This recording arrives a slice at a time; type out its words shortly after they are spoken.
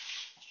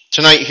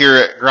Tonight here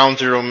at Ground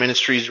Zero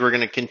Ministries, we're going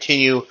to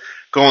continue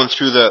going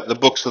through the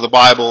books of the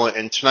Bible,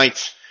 and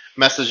tonight's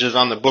message is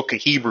on the book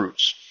of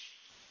Hebrews.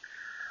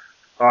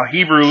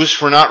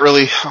 Hebrews, we're not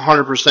really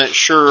 100%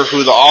 sure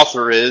who the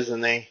author is,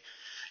 and they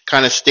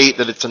kind of state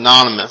that it's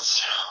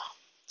anonymous.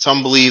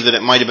 Some believe that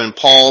it might have been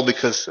Paul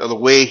because of the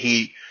way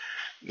he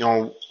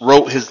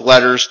wrote his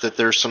letters, that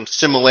there's some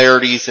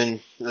similarities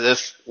in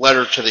this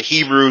letter to the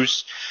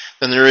Hebrews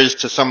than there is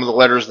to some of the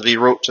letters that he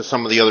wrote to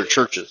some of the other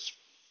churches.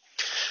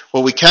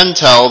 What we can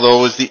tell,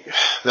 though, is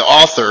the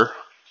author,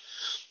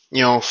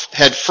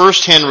 had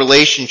first-hand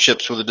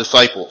relationships with the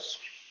disciples,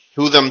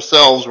 who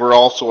themselves were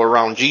also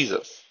around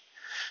Jesus.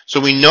 So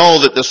we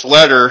know that this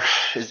letter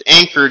is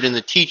anchored in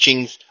the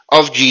teachings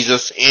of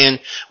Jesus and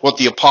what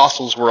the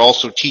apostles were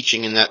also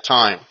teaching in that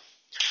time.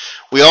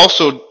 We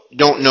also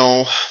don't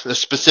know the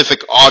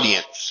specific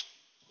audience.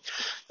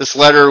 This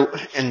letter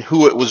and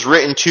who it was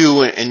written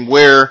to and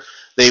where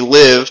they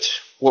lived.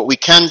 What we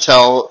can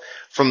tell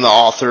from the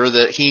author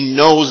that he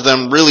knows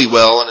them really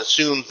well and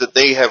assumes that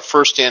they have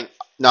first-hand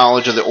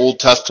knowledge of the Old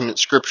Testament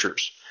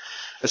scriptures,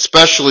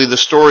 especially the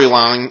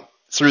storyline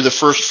through the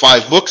first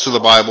 5 books of the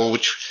Bible,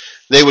 which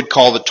they would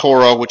call the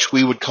Torah, which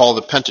we would call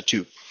the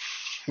Pentateuch.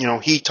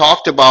 He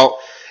talked about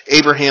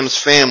Abraham's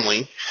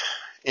family,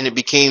 and it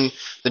became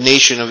the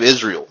nation of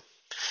Israel,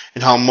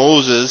 and how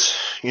Moses,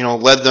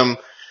 led them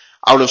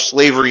out of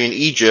slavery in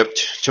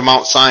Egypt to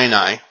Mount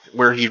Sinai,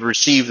 where he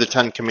received the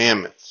 10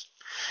 Commandments.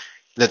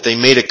 That they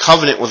made a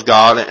covenant with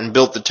God and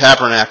built the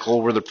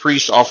tabernacle where the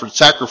priests offered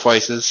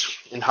sacrifices,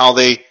 and how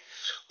they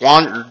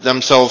wandered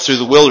themselves through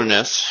the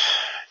wilderness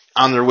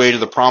on their way to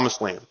the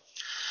promised land.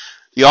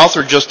 The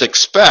author just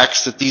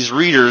expects that these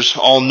readers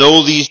all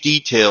know these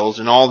details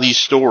and all these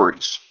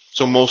stories.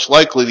 So most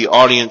likely the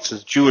audience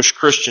is Jewish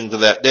Christians of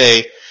that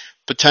day,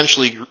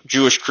 potentially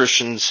Jewish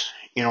Christians,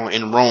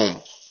 in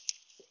Rome.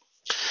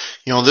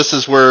 This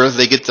is where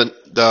they get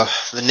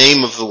the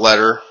name of the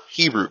letter,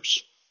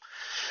 Hebrews.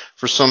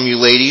 For some of you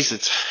ladies,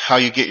 it's how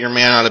you get your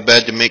man out of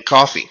bed to make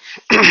coffee.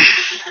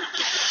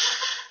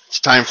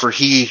 It's time for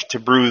he to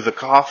brew the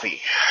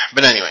coffee.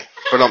 But anyway,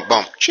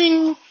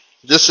 ching.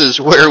 This is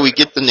where we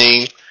get the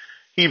name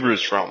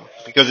Hebrews from,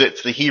 because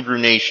it's the Hebrew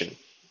nation.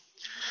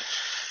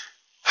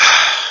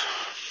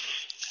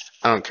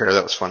 I don't care,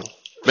 that was funny.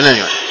 But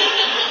anyway,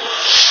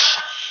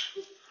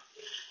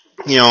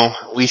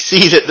 we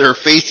see that they're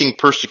facing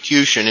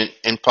persecution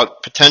and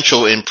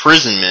potential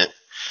imprisonment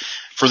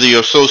for the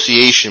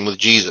association with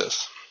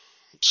Jesus.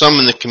 Some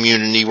in the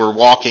community were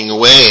walking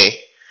away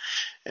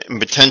and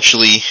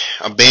potentially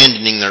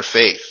abandoning their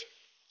faith.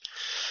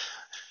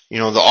 The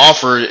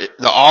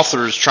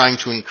author is trying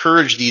to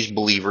encourage these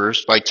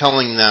believers by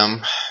telling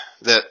them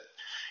that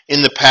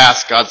in the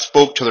past God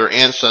spoke to their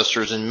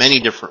ancestors in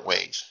many different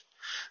ways,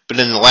 but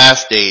in the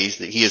last days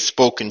that he has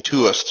spoken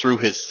to us through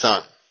his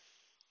Son.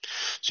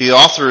 So the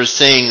author is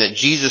saying that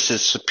Jesus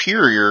is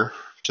superior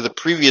to the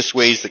previous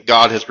ways that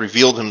God has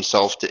revealed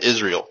himself to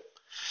Israel.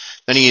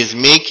 Then he is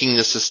making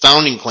this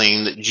astounding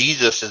claim that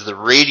Jesus is the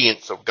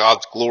radiance of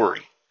God's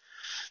glory,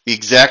 the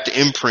exact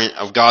imprint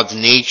of God's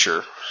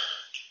nature,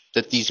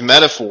 that these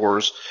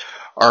metaphors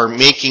are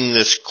making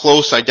this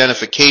close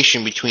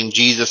identification between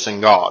Jesus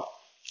and God.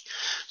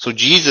 So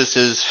Jesus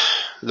is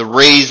the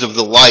rays of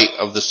the light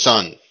of the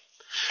sun,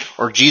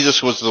 or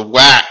Jesus was the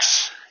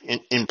wax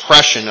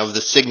impression of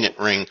the signet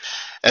ring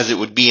as it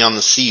would be on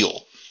the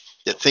seal,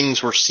 that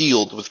things were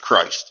sealed with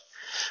Christ.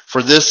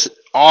 For this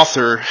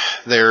author,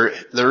 there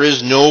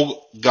is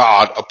no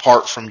God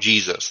apart from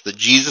Jesus, that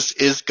Jesus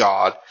is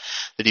God,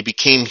 that he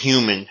became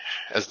human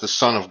as the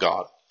Son of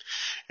God.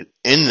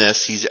 In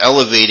this, he's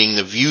elevating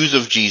the views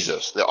of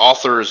Jesus. The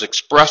author is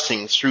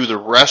expressing through the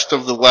rest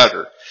of the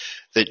letter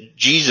that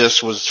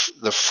Jesus was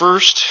the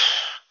first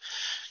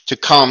to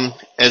come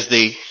as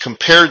they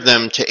compared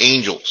them to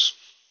angels.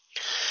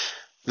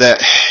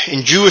 That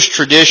in Jewish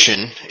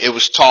tradition, it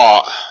was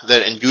taught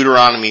that in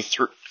Deuteronomy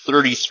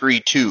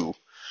 33:2,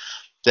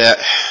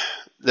 that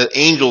the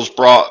angels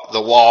brought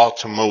the law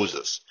to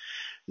Moses.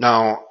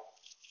 Now,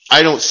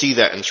 I don't see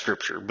that in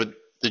Scripture, but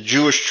the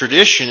Jewish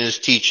tradition is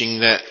teaching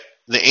that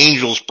the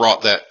angels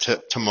brought that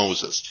to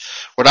Moses.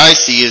 What I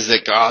see is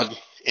that God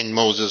and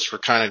Moses were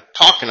kind of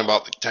talking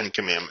about the 10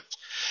 Commandments.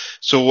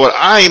 So what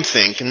I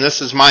think, and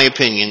this is my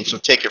opinion, so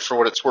take it for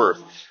what it's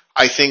worth,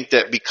 I think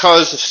that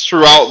because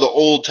throughout the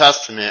Old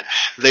Testament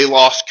they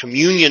lost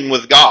communion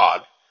with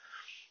God,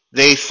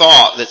 they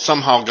thought that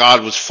somehow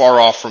God was far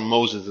off from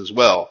Moses as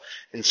well,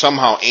 and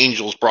somehow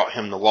angels brought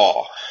him the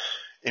law.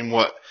 And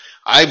what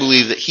I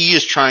believe that he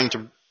is trying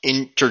to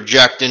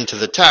interject into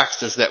the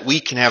text is that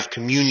we can have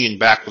communion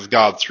back with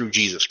God through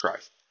Jesus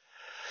Christ.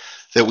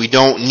 That we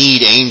don't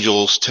need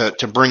angels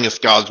to bring us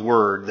God's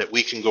word, that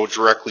we can go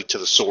directly to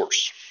the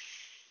source.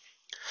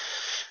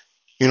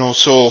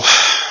 So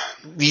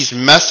these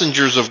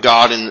messengers of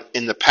God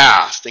in the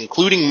past,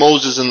 including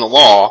Moses and the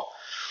law,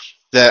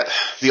 that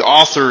the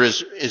author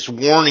is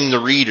warning the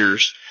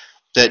readers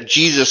that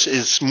Jesus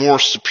is more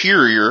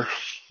superior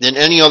than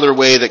any other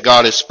way that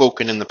God has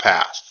spoken in the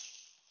past.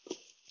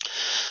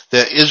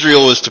 that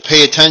Israel is to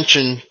pay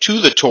attention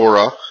to the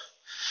Torah,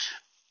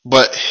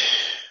 but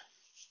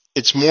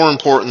it's more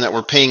important that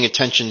we're paying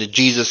attention to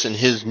Jesus and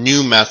his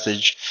new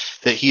message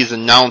that he is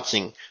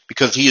announcing,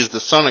 because he is the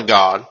Son of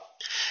God,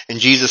 and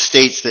Jesus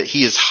states that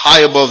he is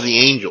high above the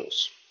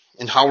angels.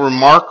 And how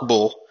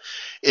remarkable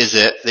is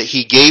it that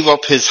he gave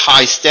up his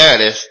high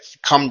status to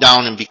come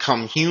down and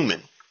become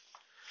human,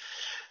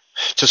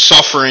 to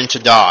suffer and to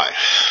die.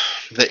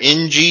 That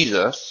in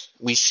Jesus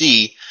we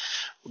see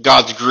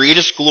God's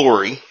greatest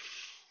glory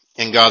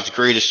and God's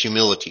greatest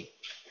humility,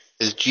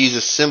 as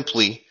Jesus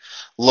simply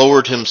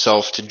lowered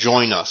himself to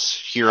join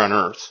us here on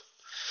earth.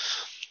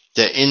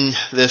 That in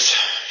this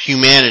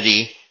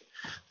humanity,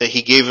 that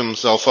he gave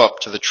himself up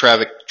to the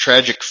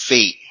tragic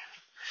fate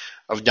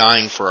of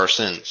dying for our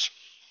sins.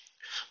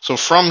 So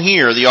from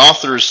here, the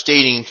author is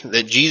stating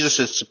that Jesus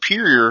is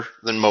superior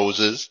than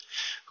Moses,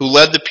 who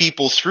led the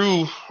people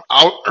through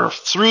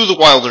the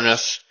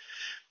wilderness,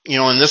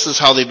 and this is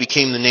how they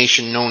became the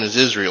nation known as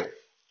Israel.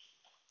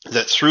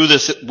 That through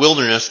this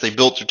wilderness, they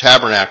built their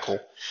tabernacle,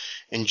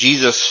 and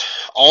Jesus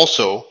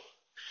also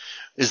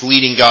is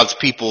leading God's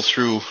people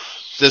through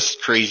this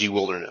crazy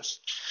wilderness.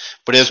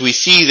 But as we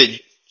see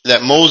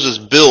that Moses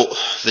built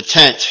the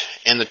tent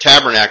and the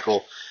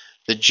tabernacle,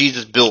 that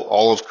Jesus built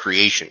all of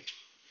creation.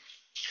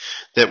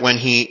 That when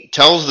he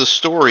tells the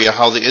story of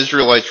how the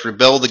Israelites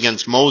rebelled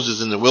against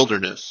Moses in the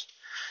wilderness,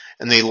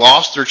 and they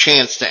lost their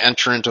chance to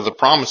enter into the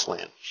promised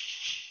land.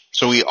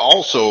 So he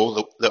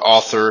also, the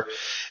author,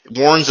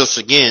 warns us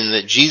again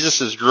that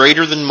Jesus is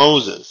greater than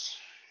Moses,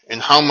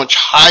 and how much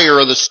higher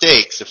are the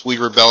stakes if we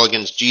rebel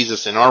against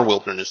Jesus in our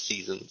wilderness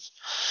seasons.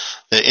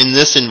 That in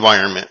this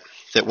environment,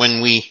 that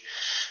when we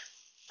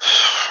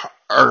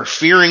are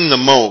fearing the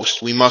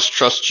most, we must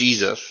trust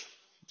Jesus.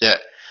 That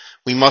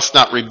we must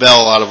not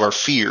rebel out of our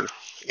fear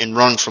and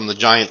run from the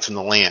giants in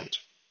the land.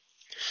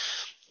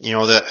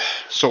 That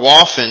so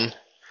often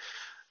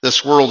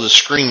this world is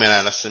screaming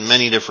at us in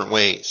many different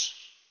ways.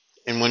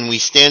 And when we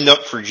stand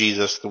up for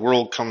Jesus, the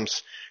world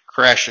comes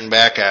crashing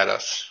back at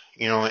us.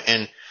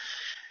 And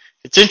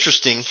it's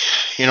interesting,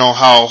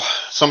 how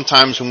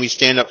sometimes when we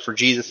stand up for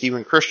Jesus,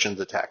 even Christians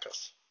attack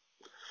us.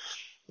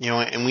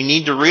 And we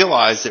need to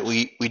realize that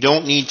we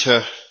don't need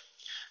to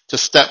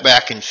step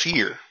back in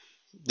fear,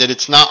 that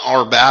it's not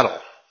our battle,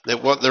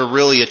 that what they're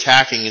really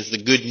attacking is the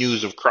good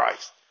news of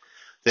Christ,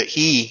 that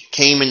he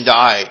came and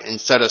died and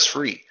set us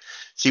free.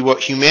 See,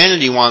 what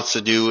humanity wants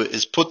to do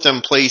is put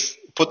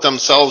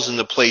themselves in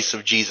the place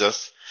of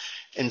Jesus,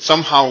 and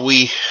somehow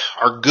we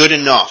are good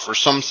enough, or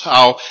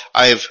somehow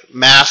I've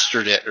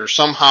mastered it, or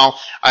somehow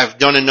I've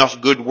done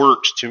enough good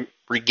works to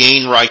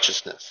regain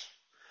righteousness.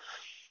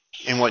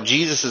 And what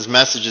Jesus'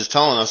 message is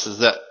telling us is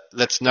that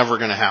that's never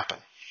going to happen.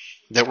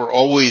 That we're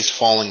always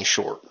falling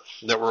short.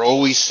 That we're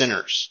always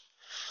sinners.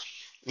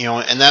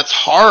 And that's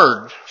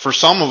hard for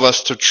some of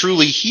us to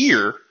truly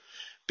hear,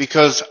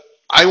 because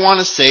I want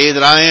to say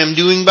that I am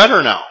doing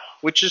better now,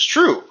 which is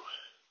true.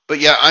 But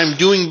yet I'm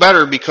doing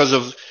better because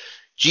of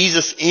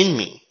Jesus in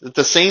me. That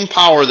the same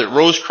power that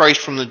rose Christ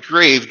from the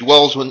grave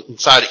dwells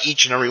inside of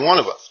each and every one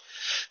of us.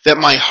 That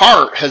my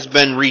heart has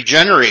been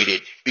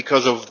regenerated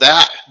because of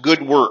that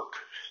good work.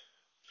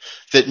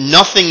 That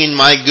nothing in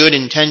my good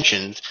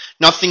intentions,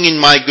 nothing in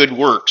my good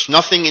works,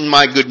 nothing in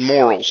my good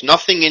morals,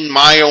 nothing in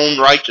my own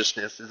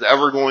righteousness is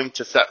ever going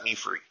to set me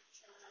free.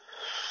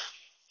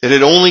 That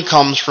it only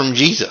comes from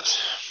Jesus.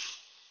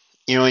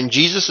 And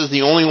Jesus is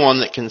the only one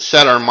that can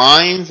set our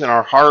minds and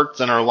our hearts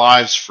and our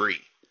lives free.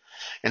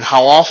 And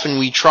how often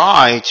we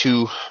try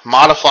to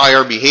modify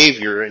our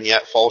behavior and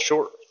yet fall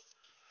short.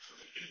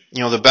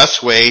 The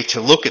best way to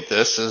look at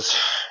this is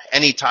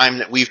any time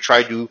that we've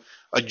tried to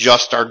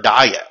adjust our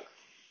diet.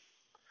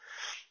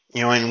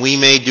 And we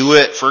may do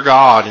it for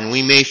God, and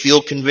we may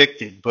feel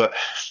convicted, but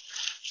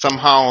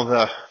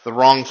somehow the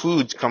wrong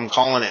foods come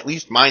calling at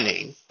least my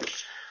name.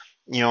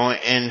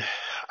 And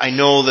I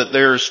know that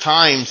there's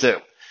times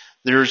that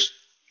there's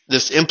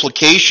this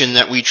implication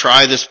that we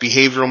try this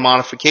behavioral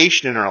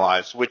modification in our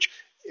lives, which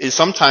is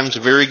sometimes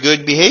very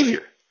good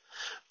behavior.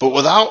 But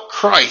without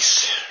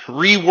Christ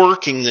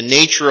reworking the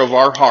nature of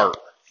our heart,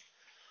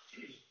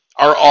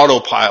 our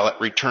autopilot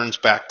returns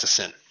back to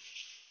sin.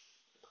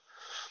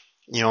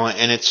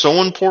 And it's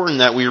so important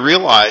that we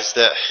realize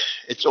that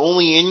it's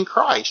only in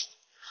Christ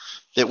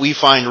that we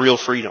find real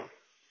freedom.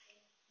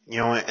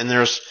 And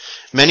there's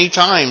many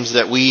times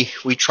that we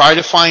try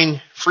to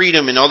find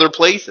freedom in other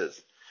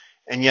places,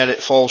 and yet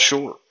it falls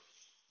short.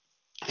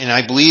 And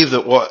I believe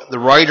that what the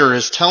writer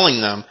is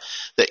telling them,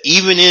 that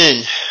even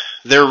in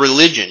their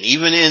religion,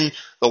 even in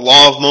the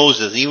law of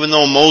Moses, even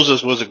though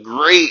Moses was a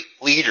great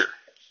leader,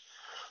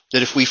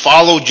 that if we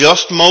follow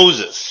just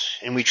Moses,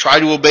 and we try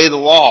to obey the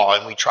law,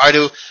 and we try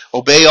to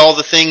obey all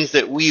the things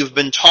that we have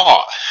been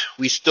taught,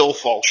 we still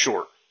fall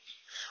short.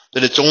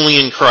 That it's only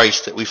in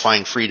Christ that we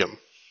find freedom.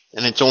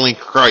 And it's only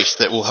Christ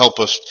that will help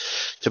us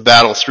to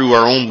battle through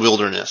our own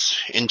wilderness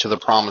into the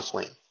promised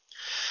land.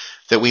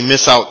 That we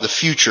miss out the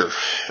future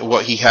and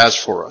what he has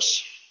for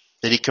us.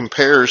 That he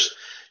compares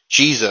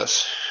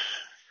Jesus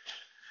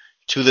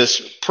to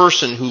this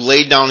person who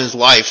laid down his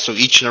life so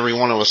each and every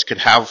one of us could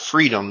have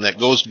freedom that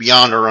goes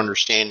beyond our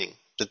understanding.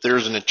 That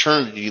there's an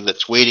eternity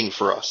that's waiting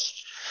for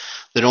us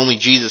that only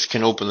Jesus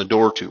can open the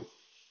door to.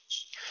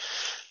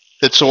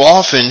 That so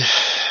often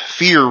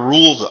fear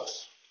rules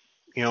us.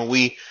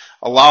 We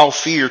allow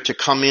fear to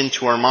come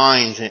into our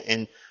minds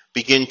and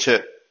begin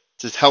to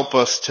help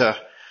us to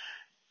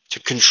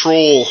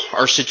control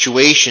our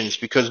situations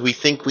because we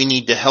think we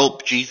need to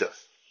help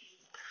Jesus.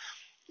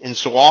 And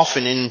so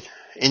often in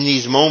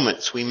these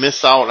moments, we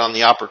miss out on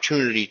the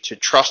opportunity to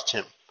trust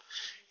Him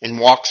and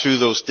walk through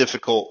those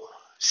difficult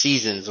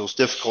seasons, those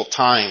difficult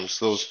times,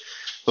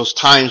 those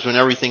times when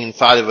everything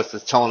inside of us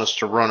is telling us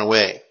to run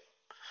away.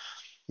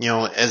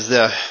 As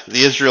the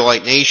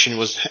Israelite nation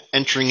was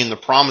entering in the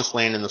promised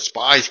land and the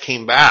spies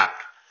came back,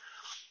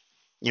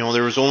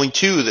 there was only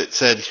two that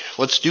said,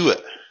 let's do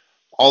it.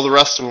 All the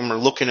rest of them are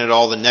looking at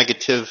all the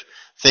negative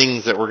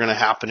things that were going to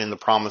happen in the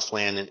promised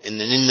land. And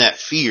in that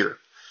fear,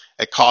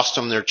 it cost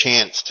them their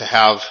chance to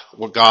have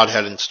what God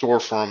had in store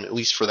for them, at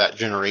least for that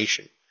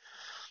generation.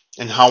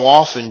 And how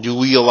often do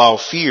we allow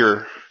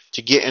fear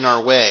to get in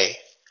our way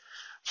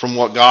from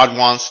what God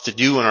wants to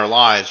do in our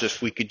lives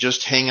if we could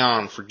just hang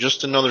on for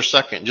just another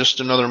second, just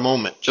another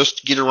moment, just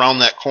to get around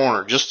that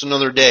corner, just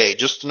another day,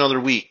 just another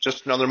week,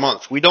 just another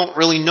month. We don't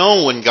really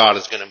know when God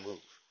is going to move.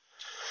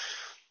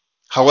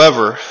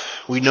 However,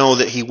 we know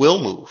that He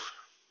will move,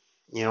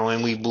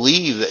 and we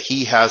believe that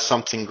He has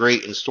something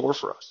great in store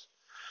for us.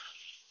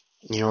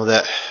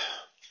 That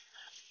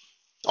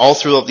all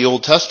throughout the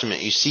Old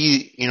Testament, you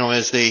see,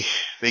 as they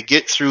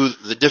get through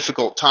the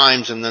difficult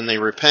times and then they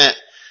repent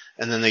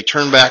and then they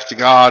turn back to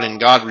God and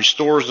God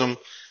restores them,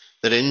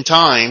 that in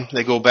time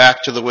they go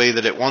back to the way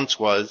that it once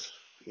was,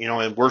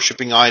 and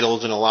worshiping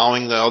idols and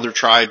allowing the other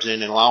tribes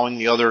in and allowing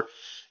the other,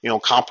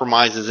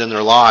 compromises in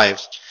their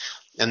lives.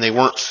 And they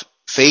weren't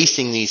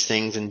facing these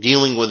things and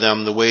dealing with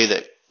them the way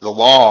that the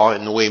law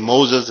and the way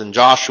Moses and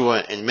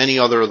Joshua and many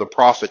other of the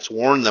prophets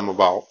warned them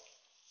about.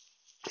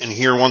 And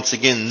here once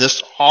again,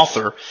 this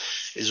author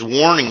is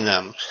warning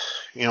them,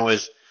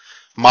 as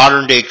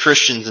modern day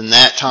Christians in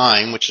that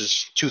time, which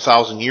is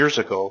 2,000 years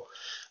ago,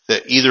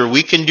 that either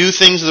we can do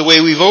things the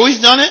way we've always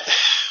done it,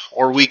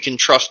 or we can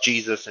trust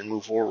Jesus and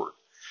move forward.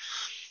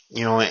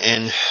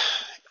 And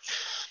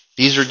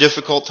these are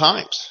difficult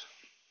times.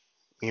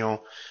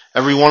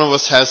 Every one of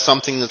us has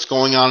something that's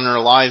going on in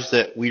our lives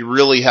that we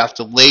really have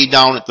to lay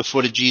down at the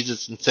foot of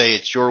Jesus and say,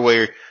 it's your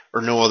way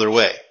or no other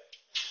way.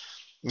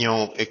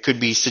 It could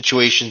be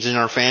situations in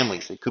our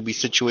families. It could be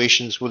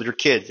situations with your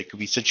kids. It could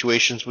be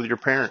situations with your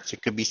parents.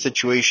 It could be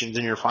situations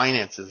in your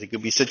finances. It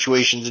could be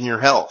situations in your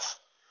health.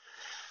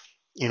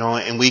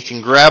 And we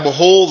can grab a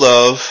hold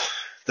of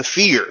the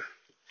fear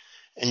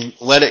and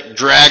let it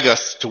drag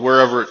us to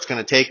wherever it's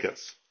going to take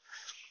us.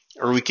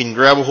 Or we can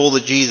grab a hold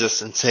of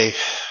Jesus and say,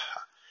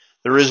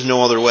 there is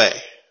no other way.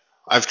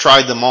 I've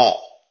tried them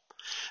all.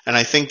 And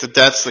I think that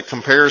that's the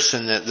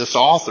comparison that this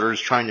author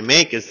is trying to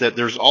make, is that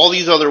there's all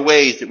these other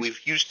ways that we've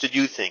used to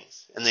do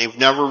things, and they've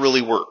never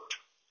really worked.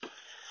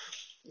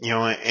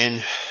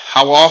 And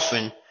how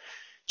often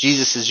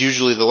Jesus is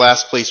usually the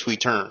last place we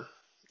turn,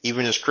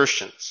 even as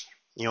Christians.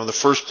 The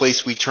first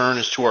place we turn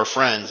is to our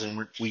friends,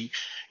 and we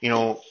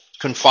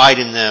confide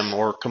in them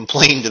or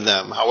complain to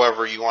them,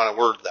 however you want to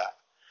word that.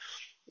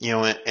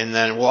 And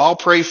then, well, I'll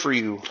pray for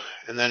you.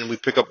 And then we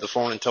pick up the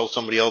phone and tell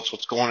somebody else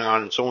what's going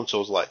on in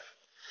so-and-so's life.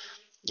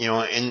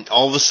 And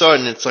all of a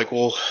sudden it's like,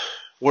 well,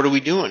 what are we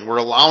doing? We're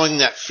allowing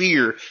that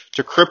fear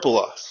to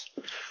cripple us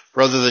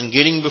rather than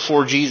getting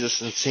before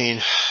Jesus and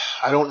saying,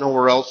 I don't know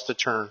where else to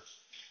turn.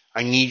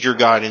 I need your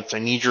guidance. I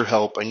need your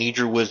help. I need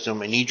your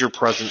wisdom. I need your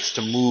presence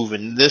to move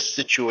in this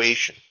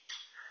situation.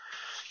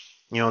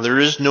 There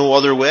is no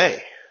other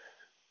way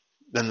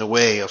than the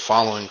way of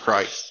following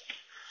Christ.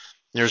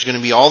 There's going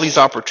to be all these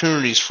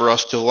opportunities for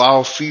us to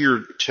allow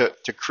fear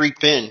to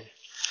creep in.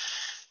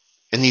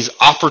 In these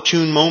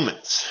opportune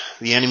moments,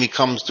 the enemy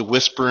comes to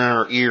whisper in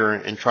our ear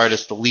and try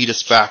to lead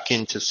us back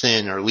into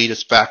sin or lead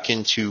us back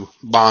into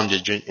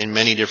bondage in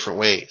many different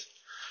ways.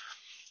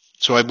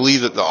 So I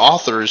believe that the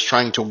author is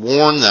trying to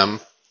warn them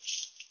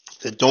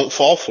that don't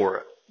fall for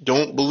it.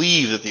 Don't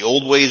believe that the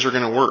old ways are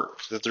going to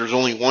work, that there's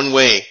only one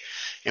way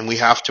and we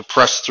have to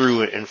press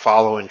through it and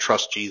follow and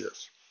trust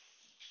Jesus.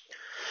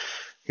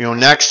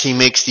 Next he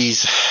makes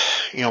these,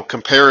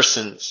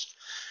 comparisons,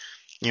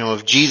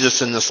 of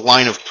Jesus and this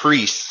line of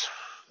priests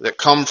that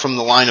come from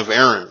the line of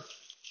Aaron.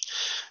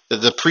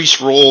 That the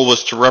priest's role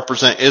was to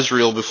represent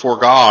Israel before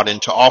God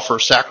and to offer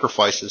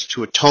sacrifices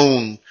to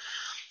atone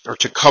or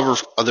to cover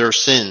their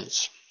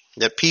sins.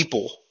 That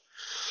people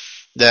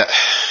that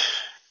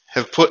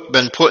have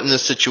been put in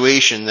this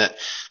situation, that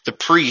the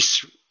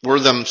priests were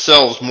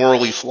themselves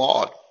morally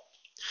flawed.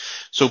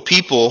 So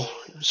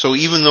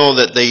even though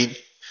that they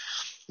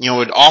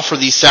would offer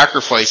these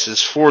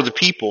sacrifices for the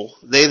people,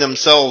 they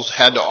themselves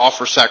had to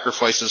offer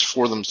sacrifices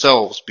for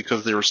themselves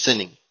because they were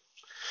sinning.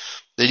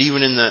 That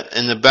even in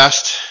the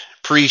best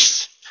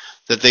priests,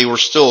 that they were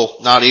still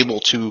not able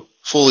to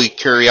fully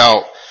carry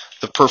out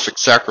the perfect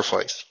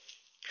sacrifice.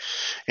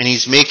 And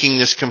he's making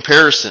this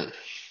comparison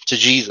to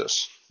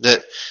Jesus,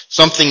 that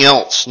something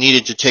else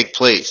needed to take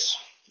place,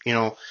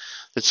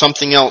 that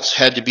something else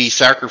had to be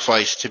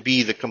sacrificed to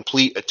be the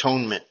complete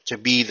atonement, to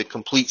be the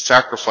complete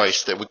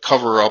sacrifice that would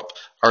cover up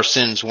our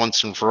sins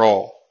once and for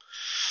all.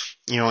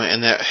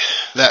 And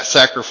that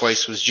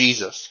sacrifice was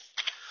Jesus.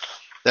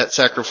 That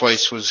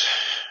sacrifice was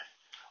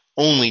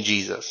only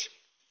Jesus.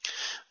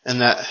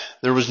 And that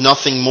there was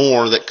nothing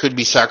more that could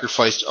be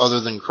sacrificed other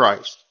than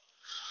Christ.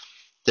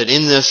 That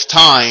in this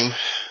time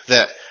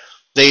that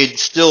they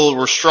still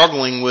were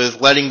struggling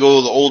with letting go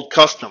of the old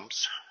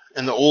customs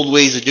and the old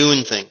ways of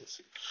doing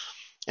things.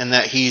 And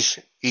that he's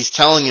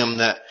telling them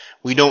that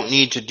we don't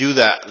need to do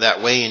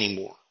that way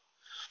anymore.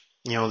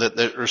 That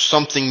there's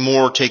something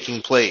more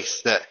taking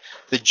place. That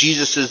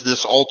Jesus is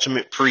this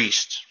ultimate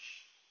priest.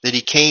 That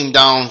he came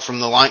down from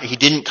the line, he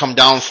didn't come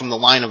down from the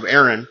line of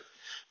Aaron,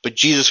 but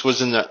Jesus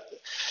was in the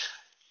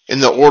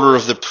order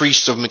of the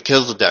priest of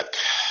Melchizedek.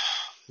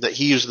 That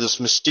he is this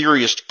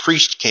mysterious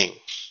priest king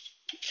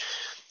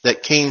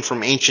that came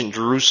from ancient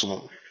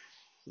Jerusalem.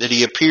 That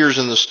he appears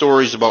in the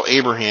stories about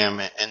Abraham,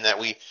 and that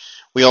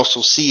we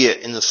also see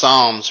it in the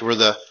Psalms where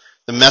the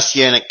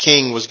Messianic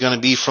king was going to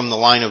be from the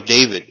line of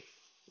David.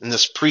 And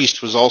this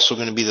priest was also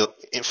going to be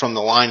from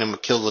the line of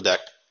Melchizedek.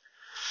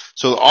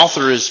 So the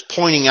author is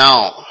pointing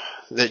out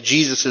that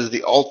Jesus is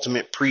the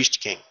ultimate priest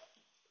king.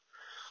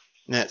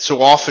 And that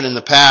so often in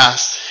the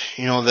past,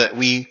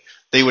 that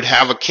they would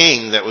have a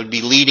king that would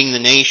be leading the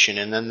nation,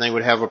 and then they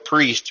would have a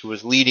priest who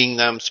was leading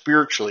them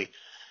spiritually.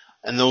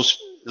 And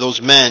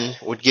those men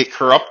would get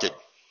corrupted,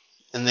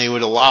 and they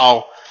would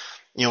allow,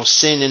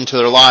 sin into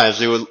their lives.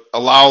 They would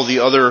allow the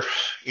other,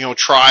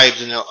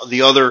 tribes and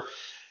the other,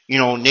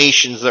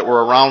 nations that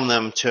were around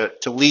them to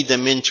lead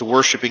them into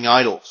worshiping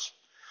idols.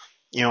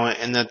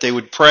 And that they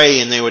would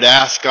pray and they would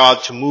ask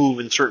God to move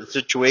in certain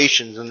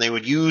situations, and they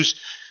would use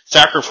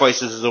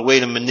sacrifices as a way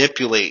to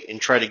manipulate and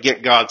try to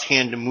get God's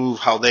hand to move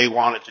how they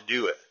wanted to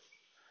do it.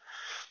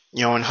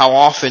 And how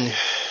often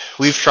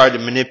we've tried to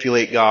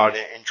manipulate God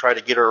and try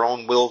to get our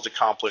own wills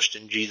accomplished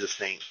in Jesus'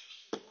 name.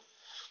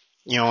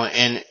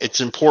 And it's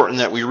important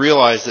that we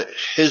realize that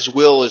His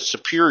will is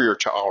superior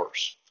to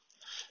ours.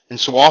 And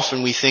so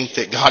often we think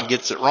that God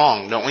gets it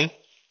wrong, don't we?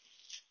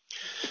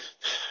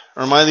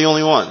 Or am I the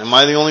only one? Am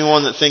I the only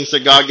one that thinks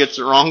that God gets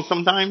it wrong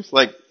sometimes?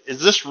 Like, is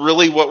this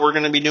really what we're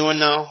going to be doing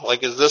now?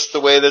 Like, is this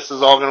the way this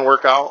is all going to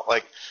work out?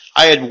 Like,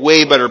 I had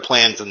way better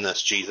plans than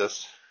this,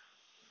 Jesus.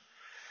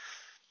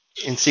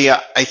 And see,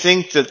 I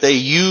think that they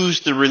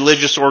used the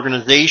religious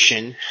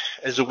organization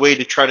as a way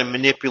to try to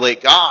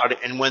manipulate God,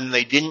 and when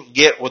they didn't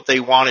get what they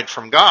wanted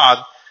from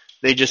God,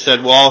 they just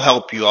said, well, I'll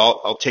help you.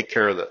 I'll take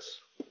care of this.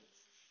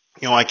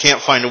 I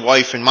can't find a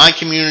wife in my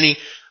community.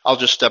 I'll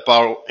just step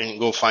out and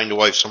go find a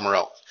wife somewhere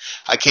else.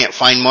 I can't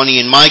find money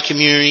in my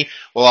community.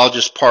 Well, I'll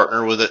just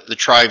partner with the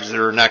tribes that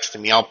are next to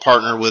me. I'll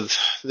partner with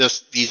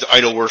these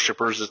idol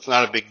worshipers. It's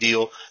not a big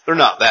deal. They're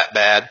not that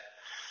bad.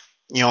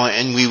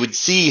 And we would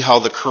see how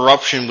the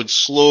corruption would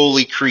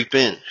slowly creep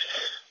in.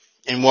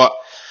 And what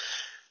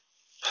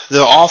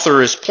the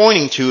author is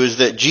pointing to is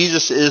that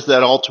Jesus is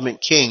that ultimate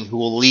king who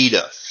will lead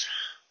us.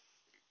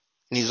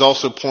 And he's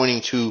also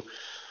pointing to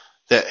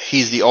that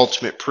he's the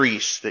ultimate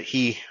priest, that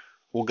he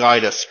will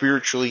guide us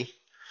spiritually.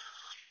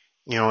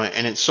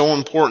 And it's so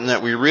important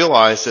that we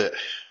realize that,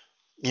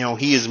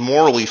 he is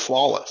morally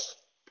flawless.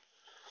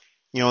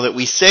 That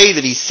we say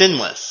that he's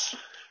sinless,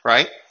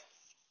 right?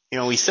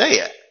 We say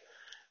it.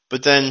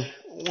 But then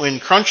when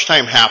crunch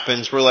time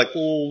happens, we're like,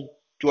 well,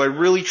 do I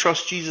really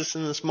trust Jesus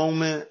in this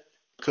moment?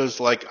 Because,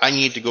 I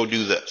need to go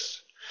do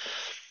this.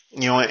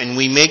 And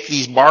we make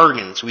these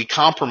bargains. We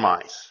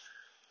compromise.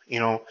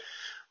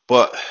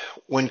 But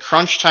when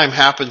crunch time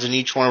happens in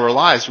each one of our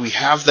lives, we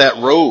have that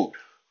road.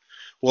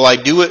 Will I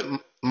do it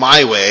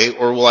my way,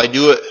 or will I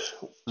do it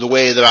the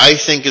way that I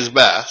think is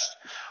best?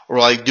 Or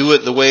will I do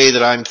it the way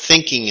that I'm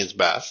thinking is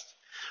best?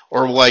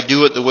 Or will I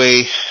do it the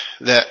way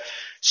that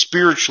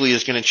spiritually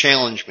is going to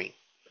challenge me?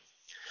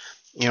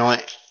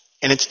 And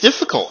it's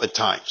difficult at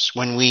times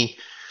when we,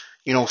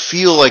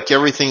 feel like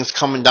everything's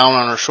coming down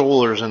on our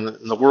shoulders and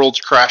the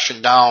world's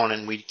crashing down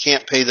and we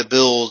can't pay the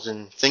bills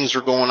and things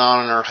are going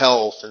on in our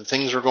health and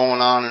things are going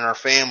on in our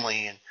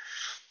family and,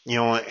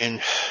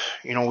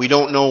 we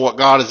don't know what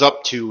God is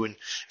up to. And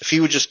if He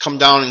would just come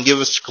down and give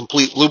us a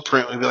complete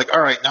blueprint, we'd be like,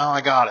 all right, now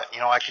I got it.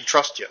 I can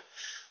trust you.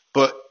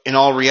 But in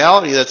all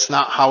reality, that's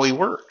not how He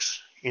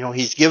works.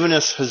 He's given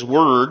us His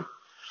word,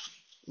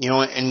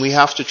 and we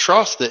have to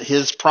trust that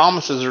His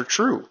promises are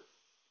true.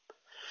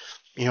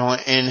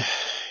 And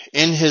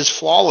in His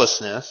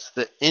flawlessness,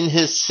 that in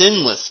His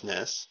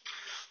sinlessness,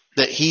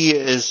 that He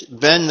has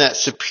been that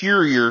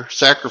superior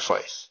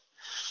sacrifice.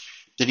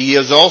 That He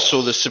is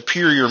also the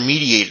superior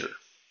mediator.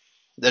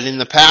 That in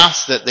the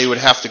past that they would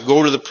have to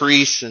go to the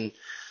priests and,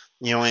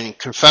 and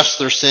confess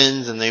their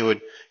sins, and they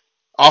would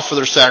offer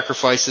their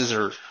sacrifices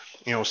or,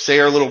 say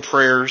our little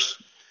prayers.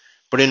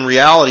 But in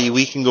reality,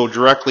 we can go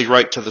directly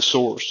right to the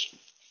source.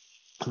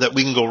 That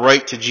we can go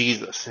right to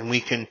Jesus and we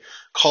can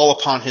call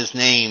upon his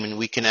name, and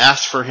we can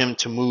ask for him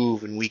to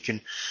move, and we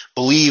can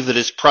believe that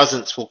his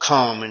presence will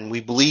come, and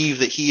we believe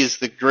that he is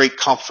the great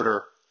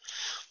comforter,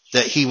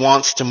 that he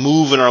wants to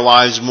move in our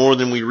lives more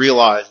than we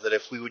realize, that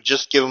if we would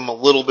just give him a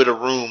little bit of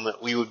room,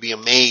 that we would be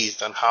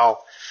amazed on how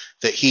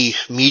that he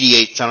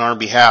mediates on our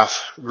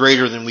behalf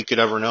greater than we could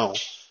ever know.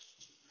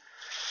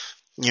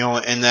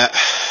 And that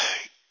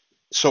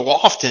so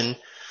often,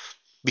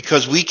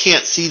 because we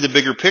can't see the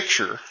bigger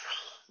picture,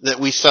 that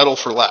we settle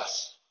for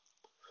less.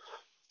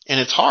 And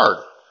it's hard.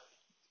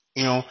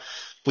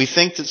 We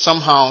think that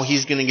somehow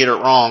he's going to get it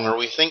wrong, or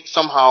we think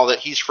somehow that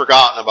he's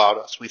forgotten about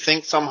us. We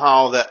think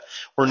somehow that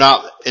we're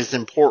not as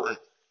important.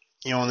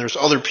 And there's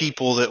other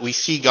people that we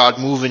see God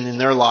moving in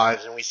their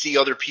lives, and we see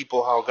other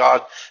people how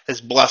God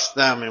has blessed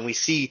them, and we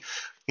see,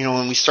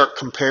 and we start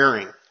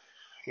comparing.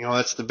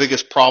 That's the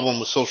biggest problem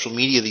with social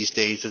media these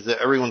days, is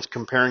that everyone's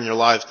comparing their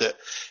lives to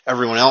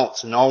everyone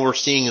else, and all we're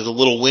seeing is a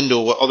little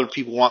window of what other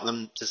people want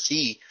them to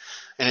see,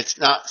 and it's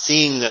not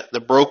seeing the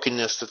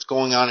brokenness that's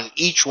going on in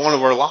each one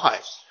of our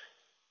lives.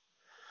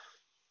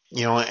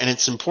 And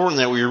it's important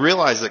that we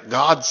realize that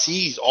God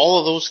sees all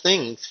of those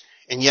things,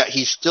 and yet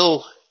he's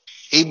still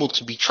able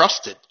to be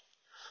trusted,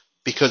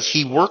 because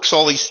he works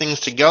all these things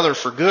together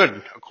for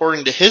good,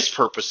 according to his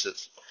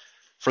purposes,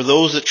 for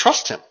those that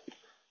trust him.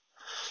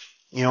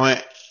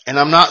 And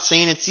I'm not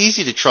saying it's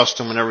easy to trust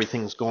him when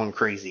everything's going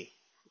crazy,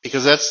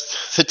 because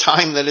that's the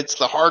time that it's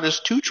the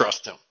hardest to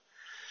trust him.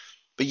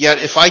 But yet,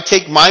 if I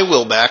take my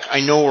will back,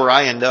 I know where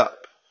I end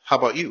up. How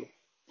about you?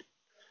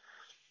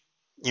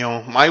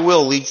 My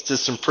will leads to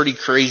some pretty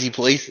crazy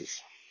places.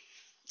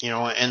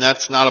 And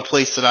that's not a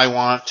place that I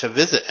want to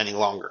visit any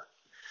longer.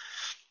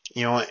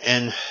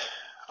 And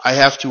I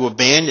have to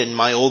abandon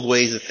my old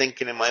ways of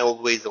thinking and my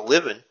old ways of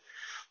living,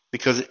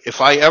 because if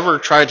I ever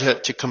try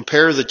to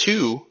compare the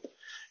two,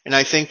 and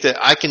I think that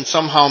I can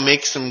somehow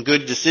make some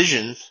good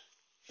decisions,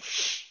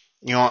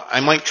 I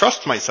might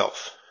trust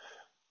myself.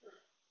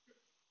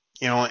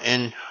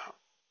 And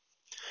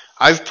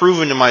I've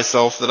proven to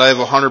myself that I have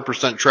a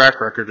 100% track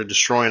record of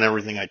destroying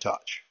everything I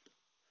touch.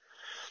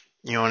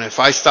 And if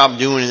I stop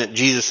doing it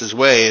Jesus'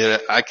 way,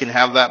 that I can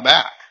have that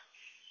back.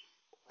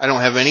 I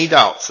don't have any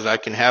doubts that I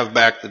can have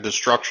back the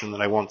destruction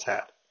that I once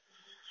had.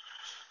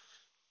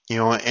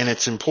 And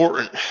it's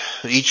important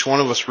that each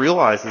one of us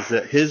realizes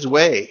that his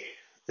way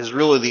is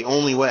really the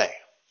only way.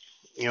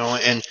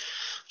 And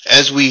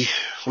as we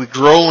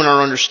grow in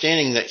our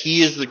understanding that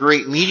he is the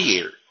great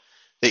mediator,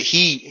 that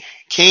he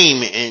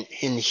came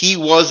and he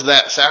was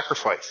that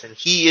sacrifice, and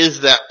he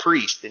is that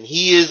priest, and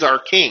he is our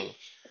king,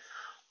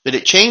 that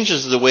it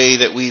changes the way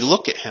that we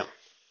look at him.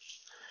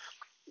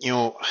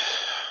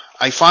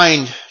 I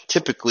find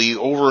typically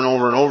over and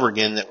over and over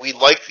again that we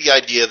like the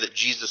idea that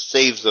Jesus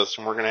saves us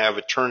and we're going to have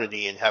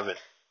eternity in heaven.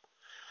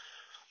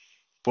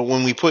 But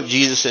when we put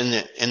Jesus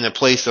in the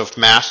place of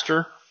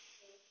master,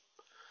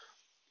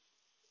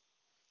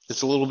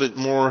 it's a little bit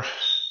more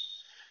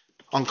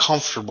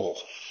uncomfortable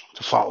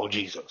to follow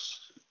Jesus.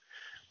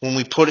 When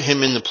we put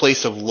him in the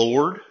place of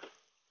Lord,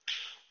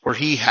 where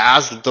he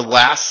has the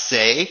last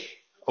say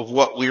of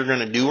what we're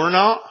going to do or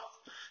not,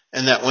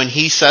 and that when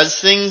he says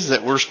things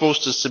that we're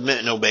supposed to submit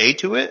and obey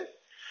to it,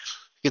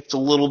 gets a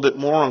little bit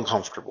more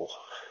uncomfortable.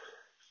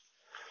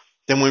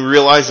 Then we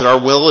realize that our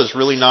will is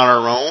really not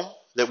our own,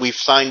 that we've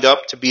signed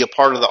up to be a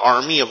part of the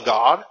army of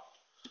God,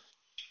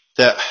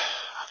 that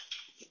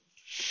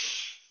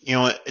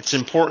it's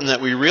important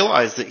that we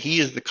realize that he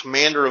is the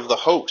commander of the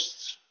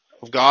hosts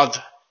of God's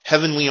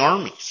heavenly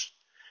armies,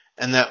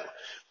 and that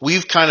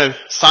we've kind of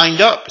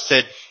signed up,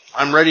 said,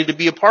 I'm ready to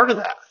be a part of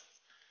that.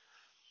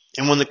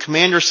 And when the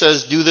commander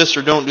says, do this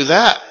or don't do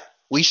that,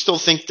 we still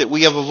think that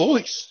we have a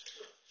voice.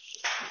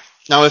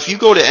 Now, if you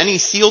go to any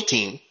SEAL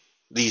team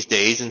these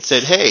days and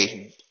said,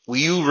 hey, will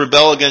you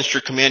rebel against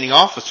your commanding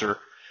officer?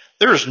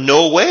 There is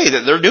no way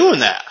that they're doing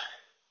that.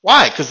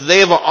 Why? Because they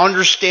have an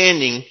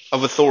understanding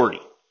of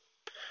authority.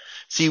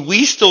 See,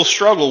 we still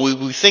struggle.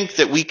 We think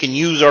that we can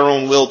use our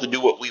own will to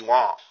do what we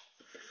want.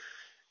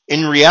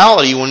 In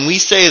reality, when we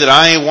say that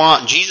I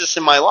want Jesus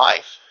in my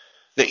life,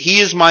 that he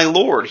is my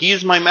Lord, he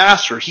is my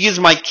master, he is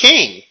my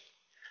king,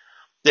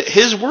 that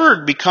his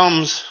word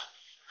becomes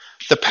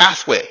the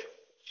pathway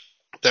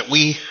that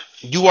we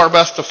do our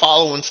best to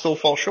follow and still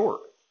fall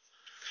short.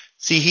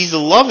 See, he's a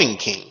loving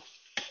king.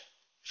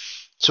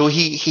 So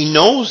he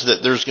knows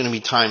that there's going to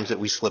be times that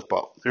we slip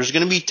up. There's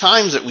going to be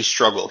times that we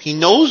struggle. He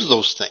knows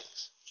those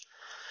things.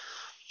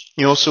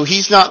 So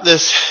he's not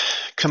this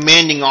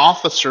commanding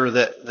officer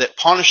that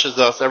punishes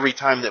us every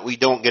time that we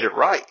don't get it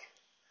right.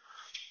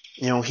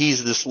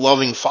 He's this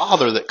loving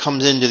father that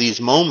comes into these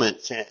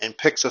moments and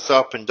picks us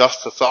up and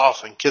dusts us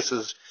off and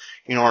kisses,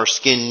 our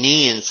skinned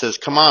knee and says,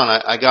 come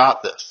on, I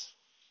got this.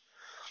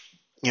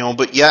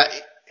 But yet,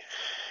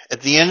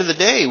 at the end of the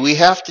day, we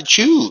have to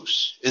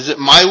choose. Is it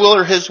my will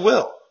or his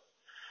will?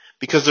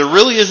 Because there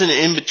really isn't an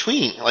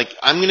in-between. Like,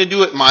 I'm going to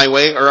do it my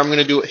way or I'm going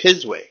to do it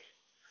his way.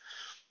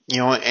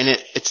 And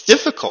it's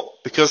difficult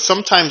because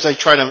sometimes I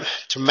try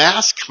to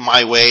mask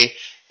my way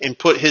and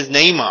put his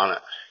name on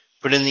it.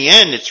 But in the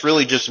end, it's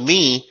really just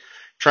me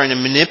trying to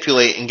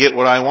manipulate and get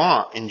what I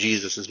want in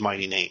Jesus'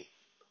 mighty name.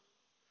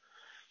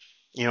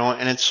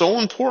 And it's so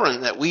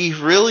important that we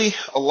really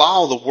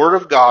allow the Word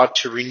of God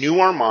to renew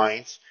our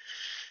minds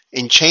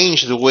and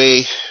change the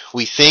way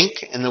we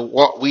think and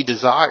what we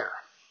desire.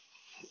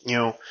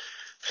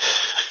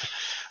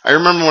 I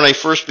remember when I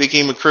first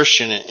became a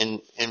Christian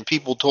and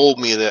people told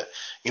me that,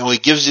 He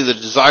gives you the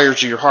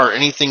desires of your heart.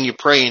 Anything you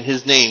pray in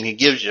His name, He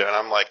gives you. And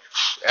I'm like,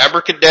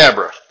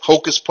 abracadabra,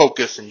 hocus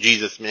pocus in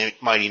Jesus'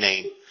 mighty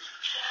name.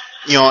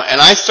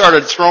 And I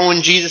started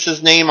throwing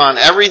Jesus' name on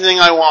everything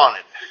I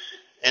wanted.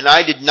 And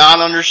I did not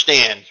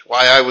understand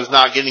why I was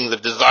not getting the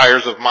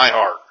desires of my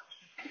heart.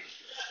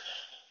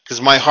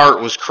 Because my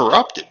heart was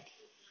corrupted.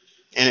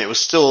 And it was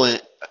still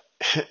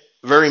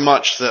very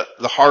much the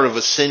heart of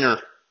a sinner,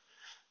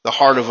 the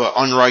heart of an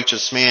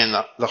unrighteous man,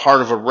 the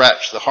heart of a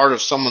wretch, the heart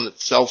of someone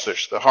that's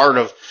selfish, the heart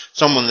of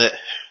someone that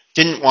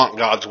didn't want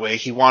God's way.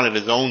 He wanted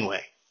his own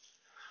way.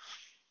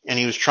 And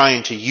he was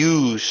trying to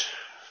use,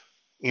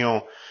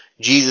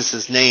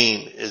 Jesus'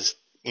 name as,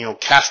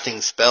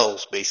 casting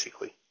spells,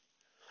 basically.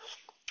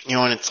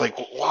 And it's like,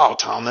 wow,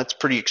 Tom, that's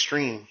pretty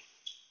extreme.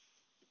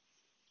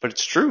 But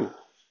it's true.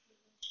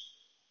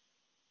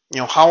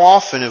 How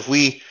often have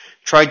we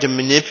tried to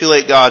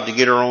manipulate God to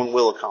get our own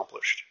will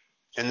accomplished?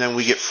 And then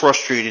we get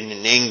frustrated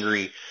and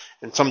angry,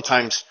 and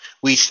sometimes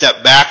we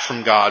step back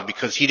from God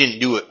because He didn't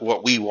do it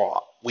what we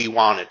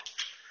wanted.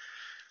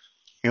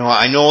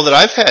 I know that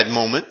I've had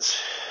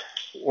moments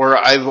where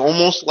I've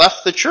almost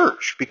left the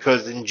church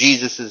because in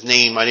Jesus'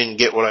 name I didn't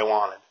get what I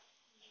wanted.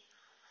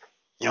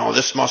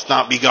 This must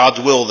not be God's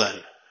will then.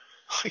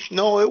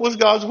 No, it was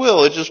God's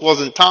will. It just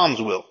wasn't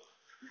Tom's will.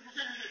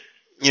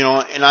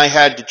 And I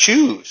had to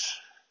choose.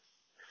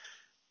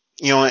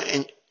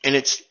 And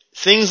it's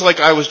things like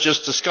I was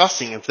just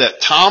discussing. If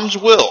that Tom's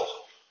will,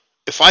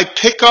 if I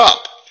pick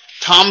up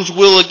Tom's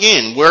will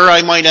again, where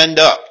I might end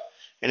up,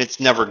 and it's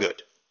never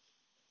good.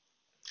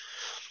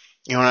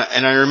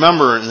 And I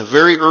remember in the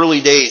very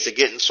early days of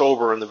getting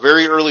sober, in the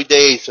very early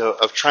days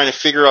of trying to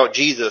figure out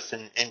Jesus,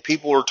 and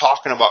people were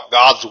talking about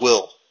God's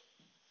will.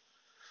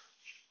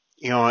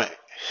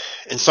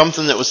 And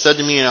something that was said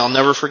to me, and I'll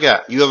never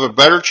forget, you have a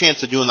better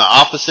chance of doing the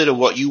opposite of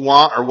what you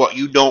want or what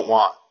you don't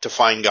want to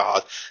find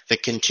God than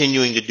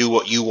continuing to do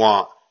what you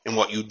want and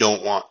what you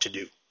don't want to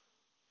do.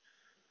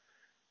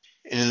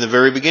 And in the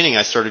very beginning,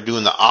 I started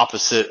doing the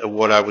opposite of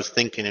what I was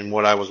thinking and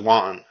what I was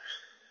wanting.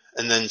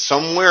 And then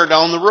somewhere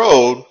down the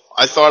road,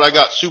 I thought I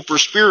got super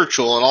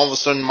spiritual, and all of a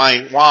sudden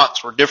my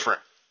wants were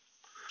different.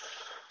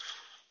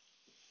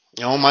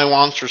 My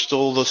wants are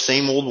still the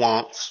same old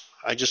wants.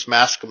 I just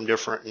mask them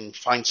different and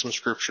find some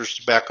scriptures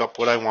to back up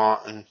what I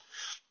want and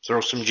throw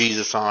some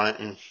Jesus on it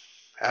and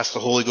ask the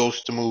Holy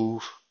Ghost to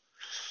move.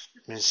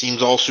 And it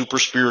seems all super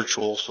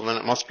spiritual, so then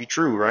it must be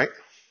true, right?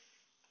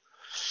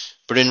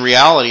 But in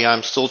reality,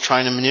 I'm still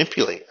trying to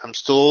manipulate. I'm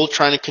still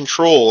trying to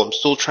control. I'm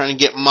still trying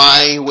to get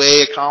my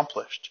way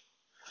accomplished.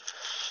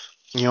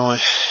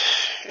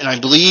 And I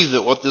believe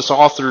that what this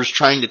author is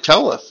trying to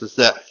tell us is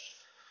that,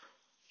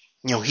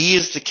 He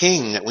is the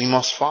king that we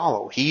must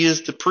follow. He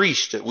is the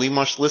priest that we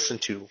must listen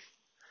to.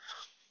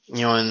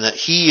 And that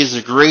He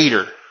is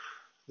greater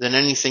than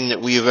anything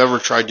that we have ever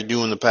tried to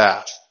do in the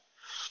past.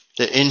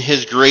 That in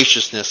His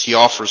graciousness, He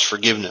offers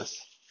forgiveness.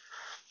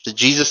 That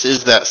Jesus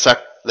is that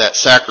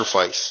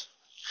sacrifice.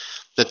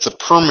 That's a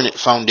permanent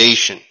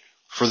foundation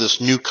for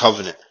this new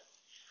covenant.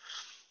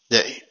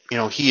 That,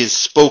 He is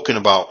spoken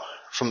about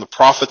from the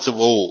prophets of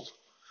old.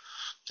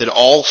 That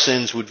all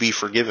sins would be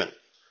forgiven.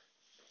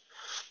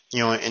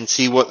 And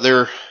see what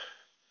they're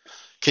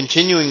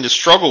continuing to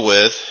struggle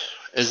with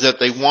is that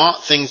they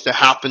want things to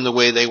happen the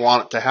way they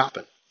want it to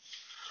happen.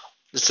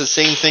 It's the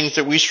same things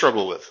that we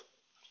struggle with.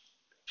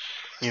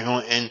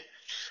 And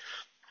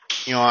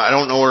I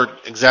don't know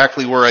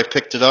exactly where I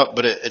picked it up,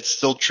 but it's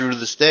still true to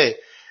this day,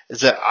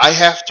 is that I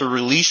have to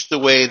release the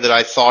way that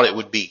I thought it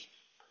would be.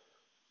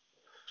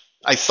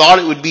 I thought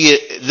it would be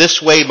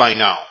this way by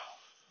now.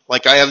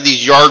 Like I have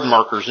these yard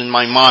markers in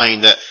my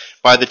mind that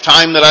by the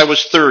time that I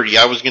was 30,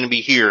 I was going to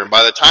be here. And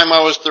by the time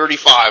I was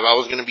 35, I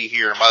was going to be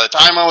here. And by the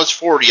time I was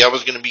 40, I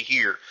was going to be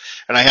here.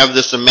 And I have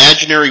this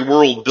imaginary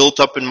world built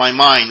up in my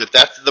mind that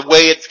that's the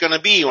way it's going to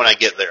be when I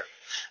get there.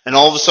 And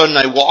all of a sudden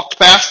I walked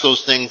past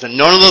those things and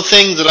none of the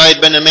things that I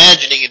had been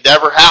imagining had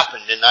ever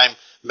happened. And I'm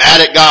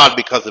mad at God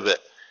because of it.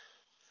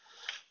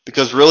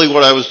 Because really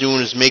what I was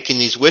doing is making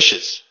these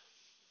wishes.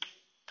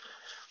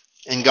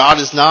 And God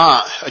is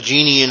not a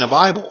genie in a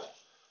Bible.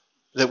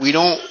 That we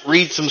don't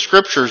read some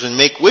scriptures and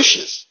make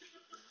wishes.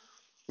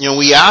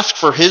 We ask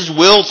for His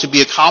will to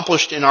be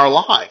accomplished in our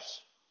lives.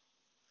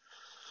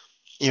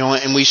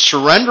 And we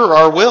surrender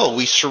our will.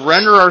 We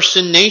surrender our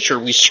sin nature.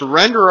 We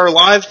surrender our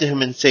lives to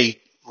Him and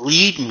say,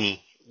 lead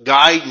me,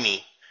 guide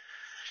me,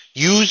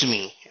 use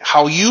me,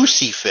 how you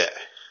see fit.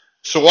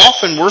 So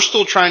often we're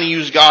still trying to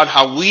use God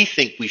how we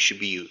think we should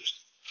be used.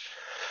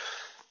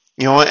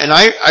 And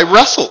I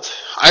wrestled.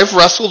 I've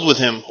wrestled with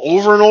Him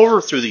over and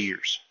over through the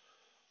years.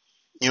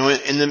 In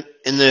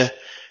the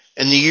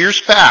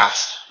years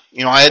past,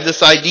 I had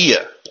this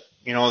idea,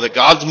 that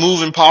God's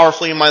moving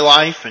powerfully in my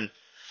life, and,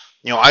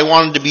 I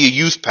wanted to be a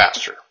youth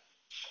pastor.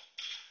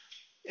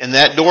 And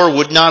that door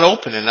would not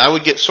open, and I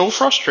would get so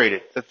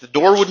frustrated that the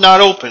door would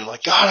not open.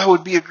 Like, God, I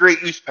would be a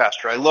great youth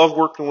pastor. I love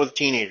working with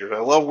teenagers. I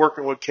love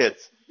working with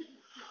kids.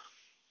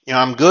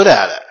 I'm good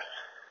at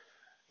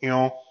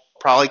it.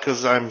 Probably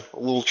because I'm a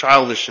little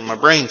childish in my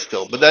brain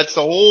still, but that's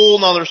a whole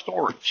nother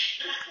story.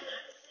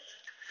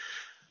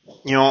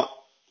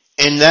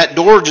 And that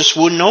door just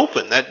wouldn't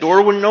open. That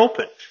door wouldn't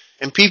open.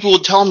 And people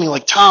would tell me,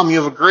 like, Tom,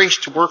 you have a grace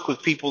to work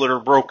with people that are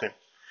broken.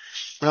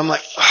 And I'm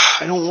like,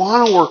 I don't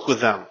want to work with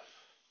them.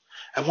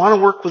 I want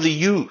to work with the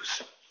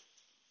youth.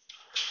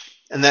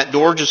 And that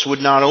door just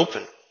would not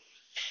open.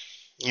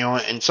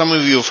 And some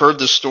of you have heard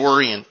this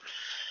story, and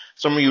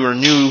some of you are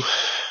new.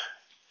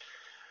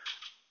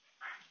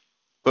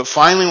 But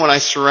finally, when I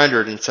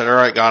surrendered and said, all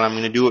right, God, I'm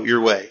going to do it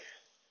your way,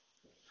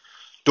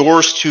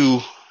 doors to,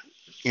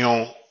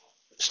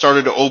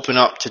 started to open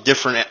up to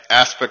different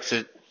aspects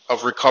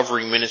of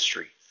recovery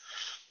ministry.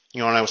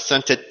 And I was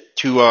sent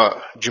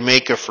to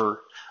Jamaica for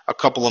a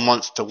couple of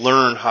months to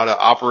learn how to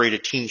operate a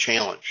teen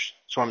challenge.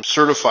 So I'm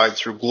certified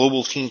through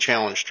Global Teen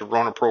Challenge to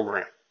run a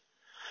program.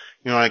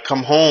 I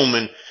come home,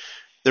 and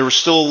there was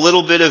still a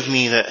little bit of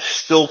me that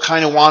still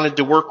kind of wanted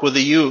to work with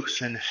the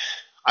youth, and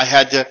I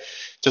had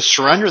to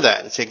surrender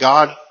that and say,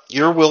 God,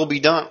 your will be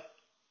done.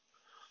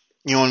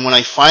 And when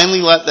I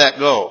finally let that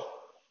go,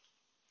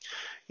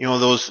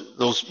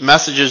 those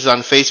messages on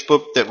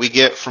Facebook that we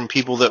get from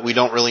people that we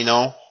don't really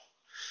know,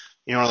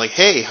 like,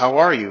 hey, how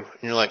are you?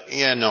 And you're like,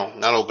 yeah, no,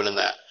 not opening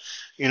that.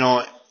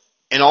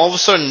 And all of a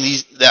sudden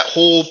that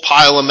whole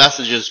pile of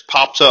messages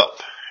pops up.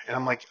 And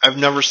I'm like, I've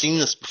never seen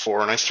this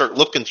before. And I start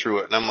looking through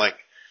it, and I'm like,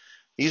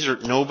 these are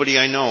nobody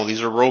I know.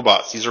 These are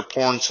robots. These are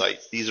porn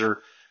sites.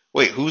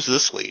 Wait, who's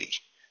this lady?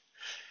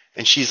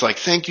 And she's like,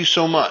 thank you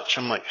so much.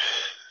 I'm like,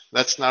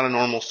 that's not a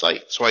normal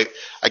site. So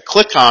I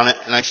click on it,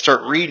 and I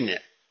start reading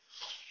it.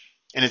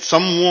 And it's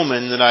some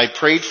woman that I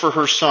prayed for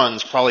her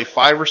sons probably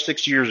 5 or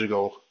 6 years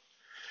ago.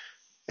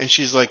 And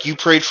she's like, you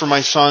prayed for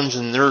my sons,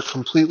 and they're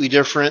completely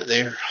different.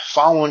 They're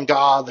following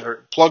God.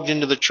 They're plugged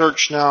into the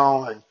church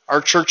now. And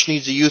our church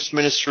needs a youth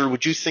minister.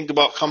 Would you think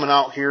about coming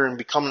out here and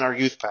becoming our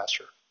youth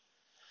pastor?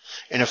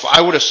 And if I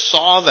would have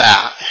saw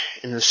that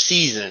in the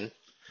season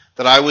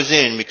that I was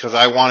in, because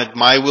I wanted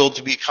my will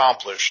to be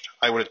accomplished,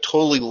 I would have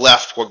totally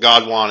left what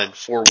God wanted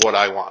for what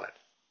I wanted.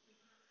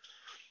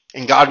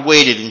 And God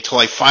waited until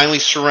I finally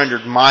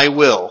surrendered my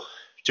will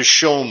to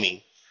show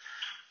me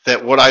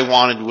that what I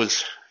wanted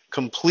was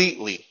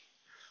completely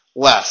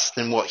less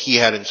than what He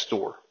had in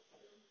store.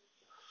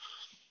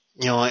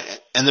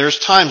 And there's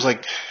times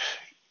like,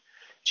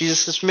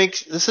 Jesus,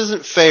 this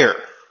isn't fair,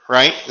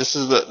 right? This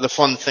is the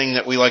fun thing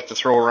that we like to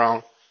throw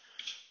around.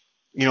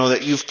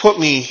 That you've put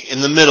me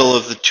in the middle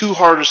of the two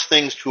hardest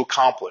things to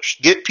accomplish.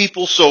 Get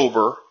people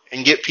sober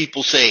and get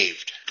people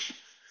saved.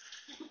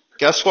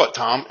 Guess what,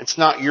 Tom? It's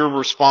not your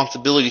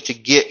responsibility to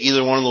get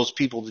either one of those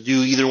people to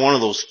do either one of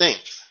those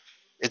things.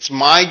 It's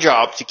my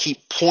job to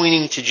keep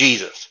pointing to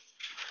Jesus.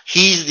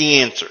 He's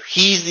the answer.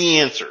 He's the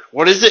answer.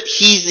 What is it?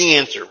 He's the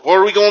answer. What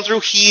are we going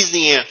through? He's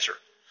the answer.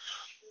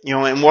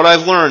 And what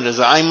I've learned is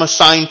I'm a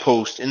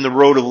signpost in the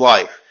road of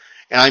life,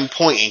 and I'm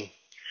pointing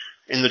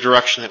in the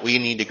direction that we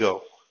need to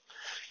go.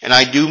 And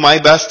I do my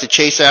best to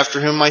chase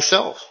after Him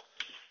myself.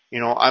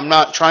 I'm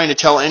not trying to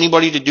tell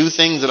anybody to do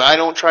things that I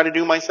don't try to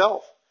do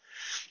myself.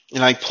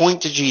 And I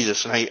point to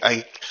Jesus, and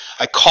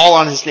I call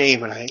on His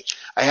name, and I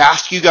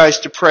ask you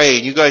guys to pray,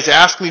 and you guys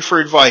ask me for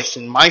advice,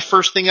 and my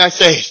first thing I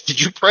say is, did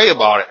you pray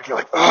about it? And you're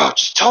like, oh,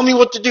 just tell me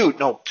what to do.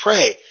 No,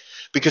 pray.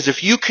 Because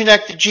if you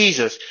connect to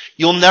Jesus,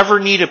 you'll never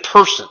need a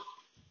person.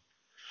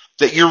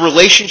 That your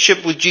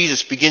relationship with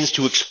Jesus begins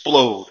to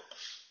explode.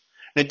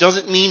 And it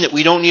doesn't mean that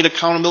we don't need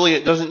accountability.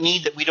 It doesn't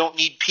mean that we don't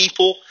need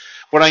people.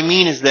 What I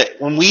mean is that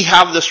when we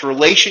have this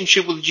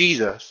relationship with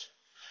Jesus,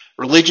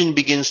 religion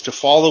begins to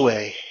fall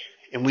away,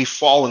 and we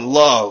fall in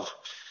love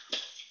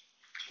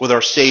with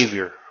our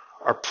Savior,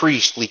 our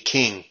priestly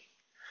King,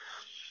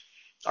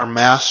 our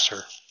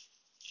Master.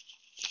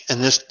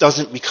 And this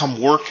doesn't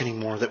become work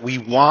anymore, that we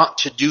want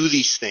to do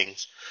these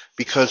things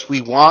because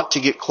we want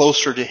to get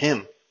closer to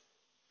Him.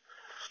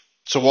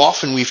 So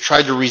often we've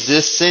tried to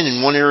resist sin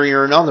in one area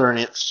or another, and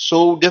it's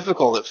so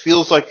difficult. It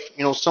feels like,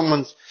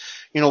 someone's,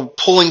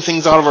 pulling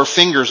things out of our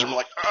fingers, and we're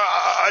like,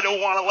 I don't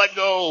want to let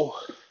go.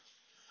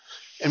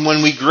 And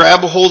when we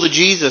grab a hold of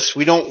Jesus,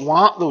 we don't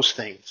want those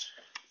things.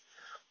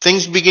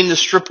 Things begin to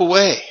strip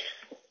away.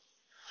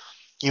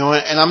 And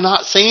I'm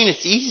not saying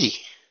it's easy.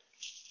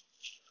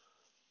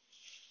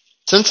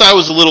 Since I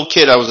was a little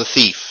kid, I was a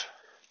thief.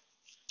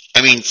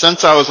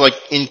 Since I was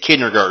in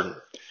kindergarten,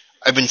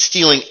 I've been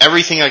stealing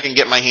everything I can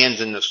get my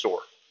hands in the store.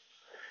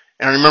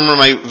 And I remember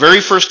my very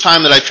first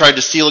time that I tried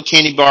to steal a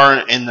candy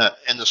bar in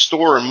the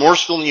store in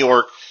Morrisville, New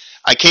York.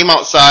 I came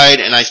outside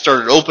and I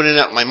started opening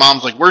it. My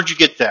mom's like, where'd you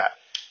get that?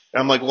 And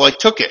I'm like, well, I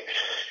took it.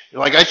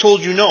 Like, I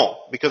told you no,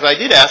 because I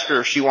did ask her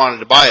if she wanted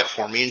to buy it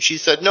for me, and she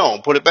said no,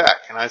 and put it back.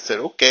 And I said,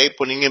 okay,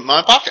 putting it in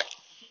my pocket.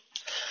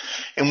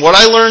 And what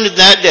I learned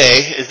that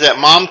day is that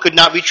Mom could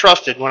not be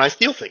trusted when I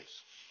steal things.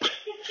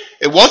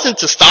 It wasn't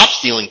to stop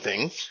stealing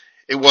things.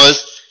 It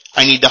was,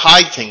 I need to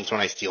hide things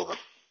when I steal them.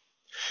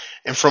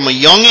 And from a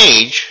young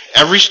age,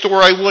 every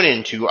store I went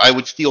into, I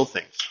would steal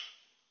things.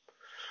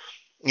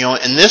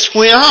 And this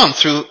went on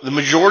through the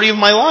majority of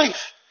my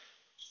life.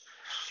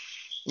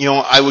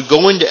 I would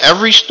go into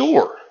every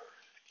store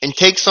and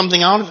take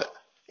something out of it.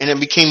 And it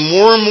became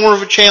more and more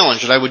of a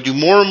challenge, and I would do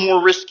more and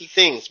more risky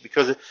things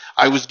because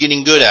I was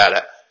getting good at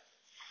it.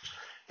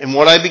 And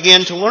what I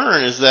began to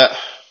learn is that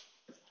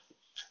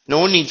no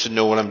one needs to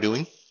know what I'm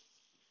doing.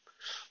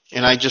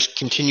 And I just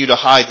continue to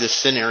hide this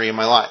sin area in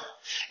my life.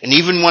 And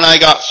even when I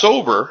got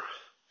sober,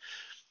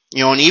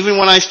 and even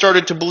when I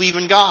started to believe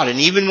in God, and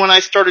even when I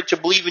started to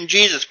believe in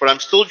Jesus, but I'm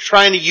still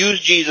trying to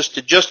use Jesus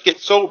to just get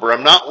sober.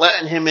 I'm not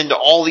letting him into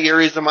all the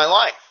areas of my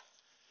life.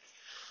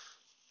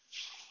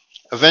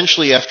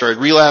 Eventually, after I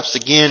relapsed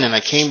again and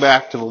I came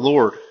back to the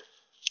Lord,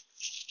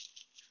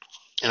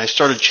 and I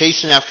started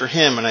chasing after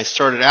him, and I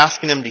started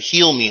asking him to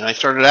heal me, and I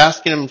started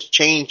asking him to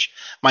change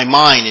my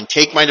mind and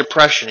take my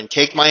depression and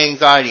take my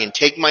anxiety and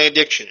take my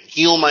addiction and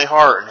heal my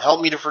heart and help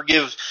me to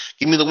forgive.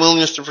 Give me the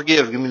willingness to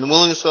forgive. Give me the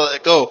willingness to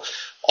let go.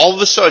 All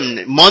of a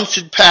sudden, months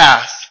had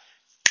passed,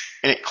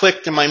 and it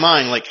clicked in my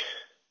mind like,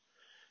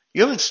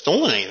 you haven't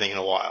stolen anything in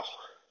a while.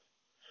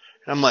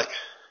 And I'm like,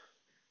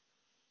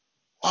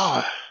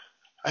 wow,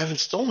 I haven't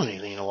stolen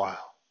anything in a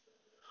while.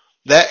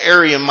 That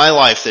area in my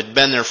life that had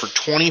been there for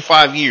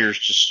 25 years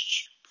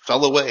just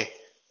fell away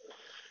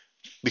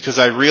because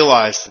I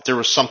realized that there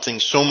was something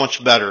so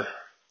much better.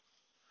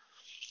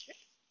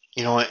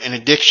 And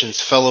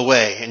addictions fell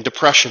away, and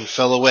depression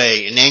fell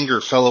away, and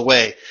anger fell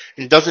away.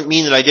 And it doesn't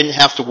mean that I didn't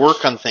have to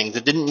work on things.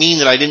 It didn't mean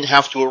that I didn't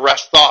have to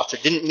arrest thoughts.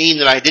 It didn't mean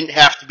that I didn't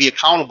have to be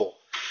accountable.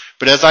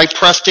 But as I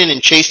pressed in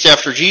and chased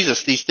after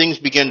Jesus, these things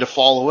began to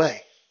fall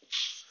away.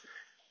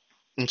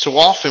 And so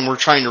often we're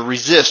trying to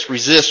resist,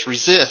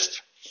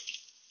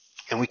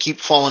 and we keep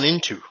falling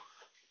into.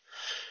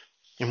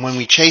 And when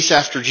we chase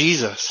after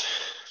Jesus,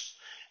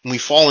 and we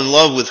fall in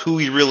love with who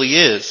he really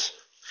is,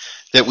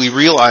 that we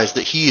realize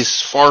that he is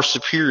far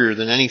superior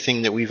than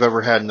anything that we've ever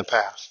had in the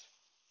past.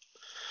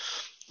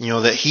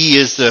 That he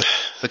is the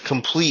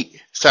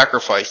complete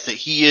sacrifice, that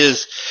he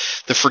is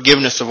the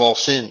forgiveness of all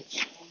sins.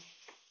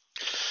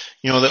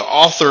 The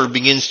author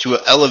begins to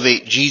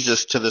elevate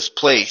Jesus to this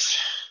place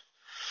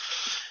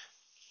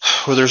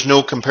where there's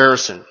no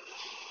comparison.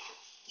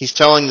 He's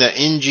telling that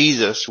in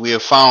Jesus we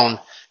have found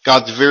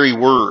God's very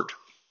word,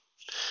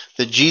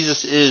 that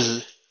Jesus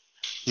is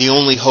the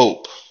only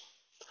hope,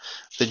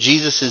 that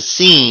Jesus is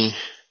seen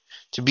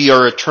to be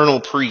our eternal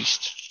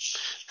priest,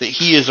 that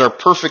he is our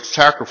perfect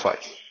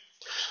sacrifice.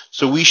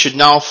 So we should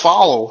now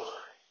follow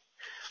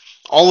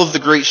all of the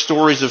great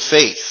stories of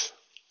faith.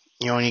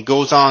 And he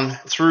goes on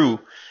through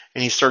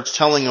and he starts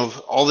telling of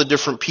all the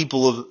different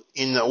people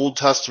in the Old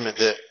Testament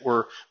that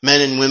were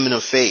men and women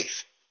of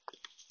faith.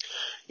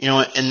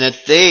 And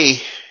that they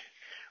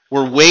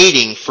were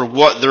waiting for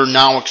what they're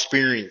now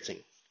experiencing.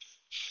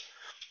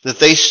 That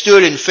they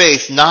stood in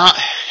faith not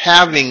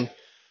having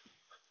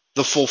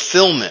the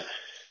fulfillment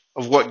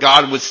of what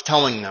God was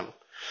telling them.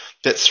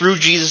 That through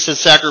Jesus'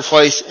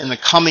 sacrifice and the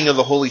coming of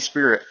the Holy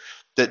Spirit,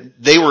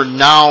 that they were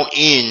now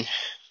in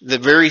the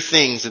very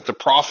things that the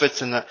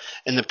prophets and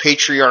the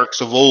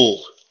patriarchs of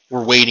old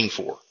were waiting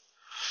for.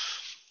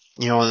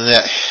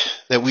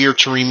 That we are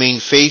to remain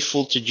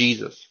faithful to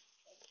Jesus.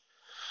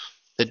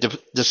 That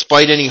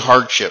despite any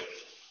hardship,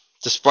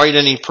 despite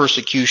any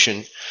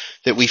persecution,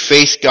 that we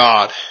face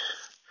God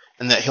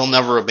and that he'll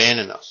never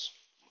abandon us.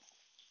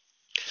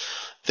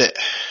 That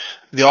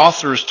the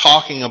author is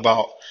talking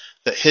about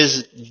that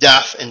his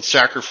death and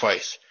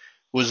sacrifice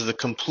was the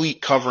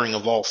complete covering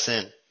of all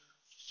sin.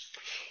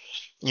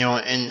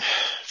 And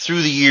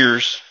through the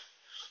years,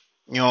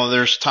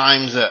 there's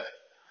times that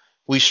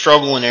we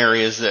struggle in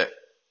areas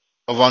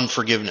of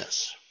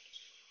unforgiveness.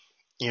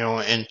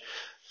 And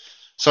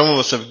some of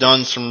us have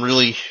done some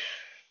really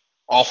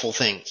awful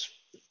things.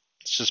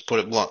 Let's just put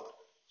it blunt.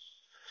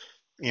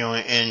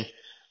 And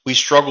we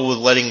struggle with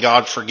letting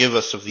God forgive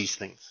us of these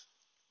things.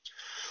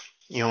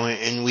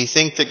 And we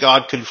think that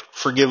God could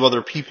forgive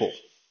other people.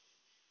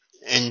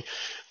 And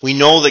we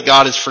know that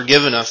God has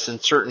forgiven us in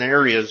certain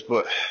areas,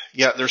 but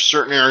yet there's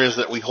certain areas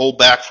that we hold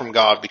back from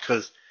God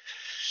because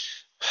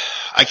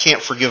I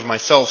can't forgive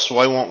myself, so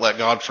I won't let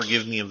God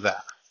forgive me of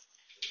that.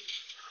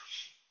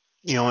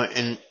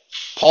 And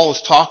Paul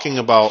is talking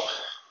about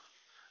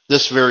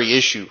this very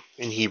issue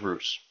in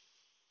Hebrews.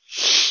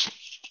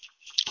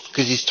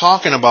 Because he's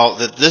talking about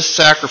that this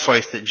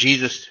sacrifice that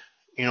Jesus,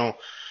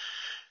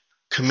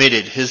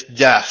 committed, his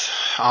death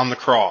on the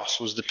cross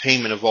was the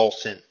payment of all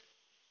sin.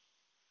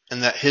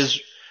 And that his,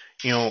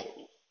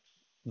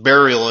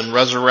 burial and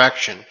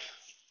resurrection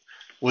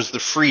was the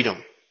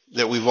freedom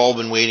that we've all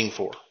been waiting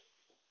for.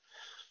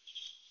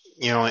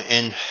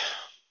 And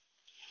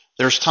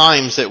there's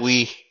times that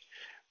we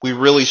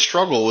really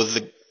struggle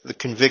with the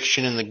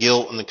conviction and the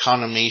guilt and the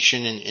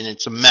condemnation, and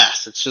it's a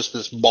mess. It's just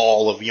this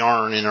ball of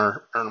yarn in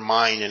our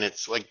mind, and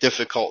it's like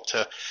difficult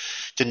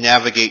to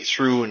navigate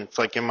through. And it's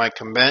like, am I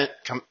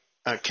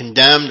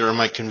condemned or am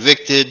I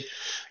convicted?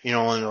 You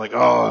know, and they're like,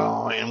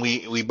 oh, and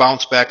we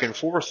bounce back and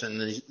forth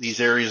in these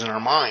areas in our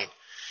mind.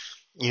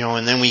 You know,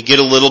 and then we get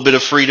a little bit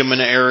of freedom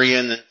in an area,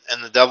 and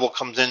the devil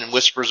comes in and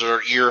whispers in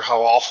our ear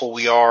how awful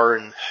we are,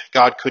 and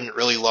God couldn't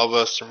really love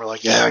us, and we're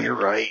like, yeah, you're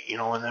right, you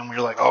know, and then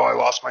we're like, oh, I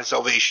lost my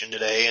salvation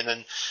today, and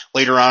then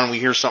later on we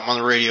hear something on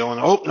the radio, and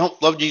oh, no,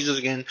 love Jesus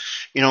again.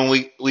 You know,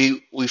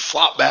 we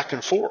flop back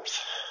and forth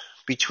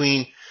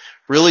between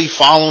really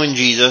following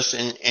Jesus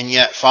and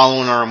yet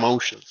following our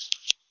emotions.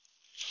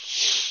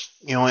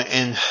 You know,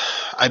 and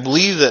I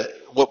believe that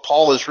what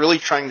Paul is really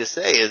trying to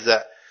say is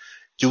that,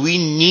 do we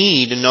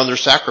need another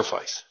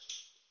sacrifice?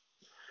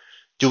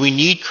 Do we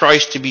need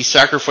Christ to be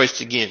sacrificed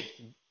again?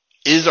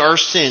 Is our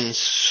sin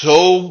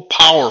so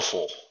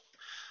powerful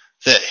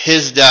that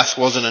his death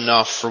wasn't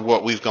enough for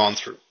what we've gone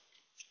through?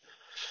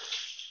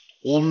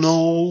 Well,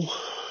 no.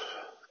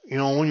 You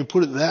know, when you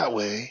put it that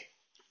way.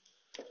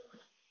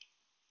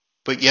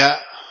 But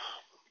yet,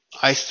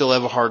 I still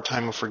have a hard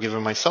time of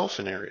forgiving myself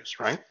in areas,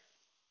 right?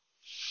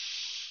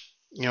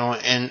 You know,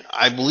 and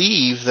I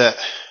believe that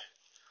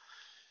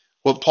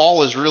what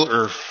Paul is really,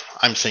 or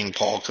I'm saying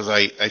Paul because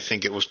I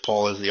think it was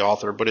Paul as the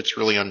author, but it's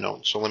really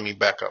unknown. So let me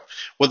back up.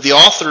 What the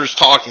author is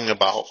talking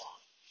about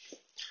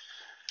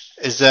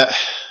is that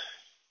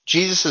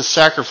Jesus'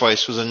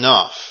 sacrifice was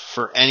enough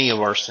for any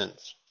of our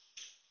sins.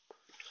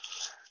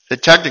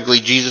 That technically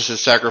Jesus'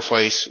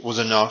 sacrifice was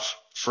enough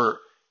for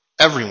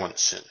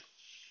everyone's sin.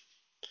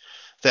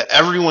 That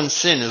everyone's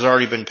sin has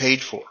already been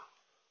paid for.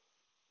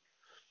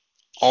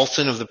 All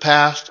sin of the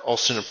past, all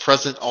sin of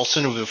present, all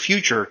sin of the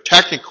future,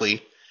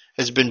 technically,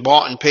 has been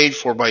bought and paid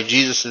for by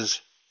Jesus'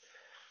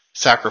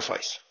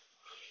 sacrifice.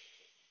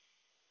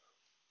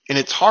 And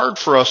it's hard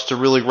for us to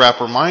really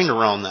wrap our mind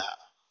around that.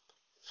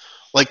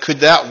 Like, could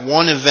that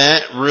one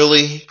event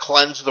really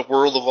cleanse the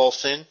world of all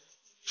sin?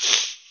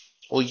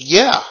 Well,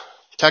 yeah,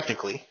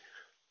 technically.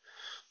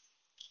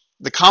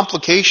 The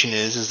complication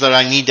is that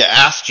I need to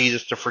ask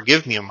Jesus to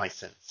forgive me of my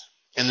sins.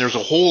 And there's a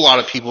whole lot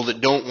of people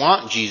that don't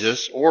want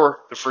Jesus or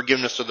the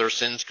forgiveness of their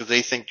sins because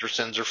they think their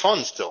sins are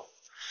fun still.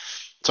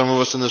 Some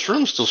of us in this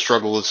room still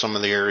struggle with some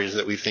of the areas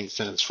that we think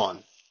sin is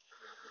fun.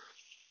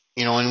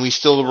 You know, and we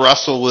still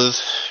wrestle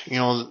with, you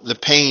know, the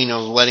pain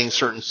of letting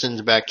certain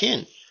sins back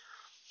in.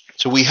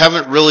 So we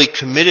haven't really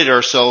committed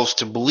ourselves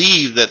to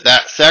believe that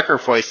that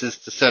sacrifice is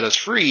to set us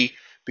free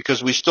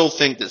because we still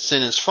think that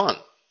sin is fun.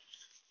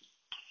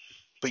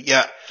 But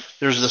yet,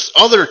 there's this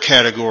other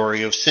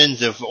category of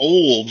sins of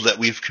old that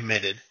we've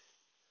committed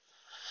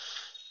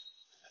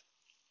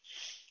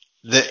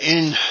that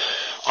in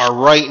our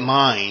right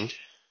mind,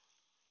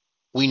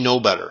 we know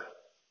better.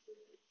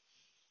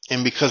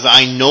 And because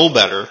I know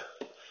better,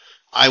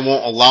 I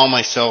won't allow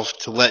myself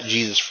to let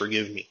Jesus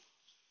forgive me.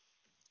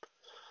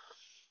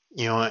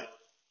 You know,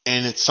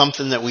 and it's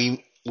something that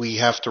we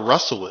have to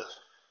wrestle with.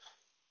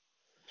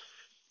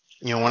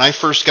 You know, when I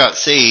first got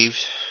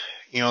saved,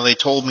 you know, they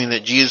told me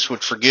that Jesus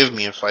would forgive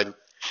me if I,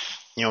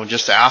 you know,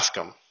 just ask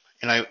him.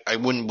 And I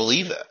wouldn't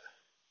believe that.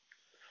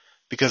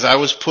 Because I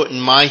was putting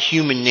my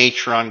human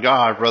nature on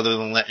God rather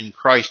than letting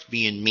Christ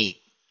be in me.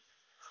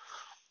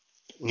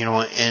 You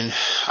know, and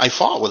I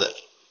fought with it.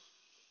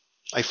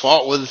 I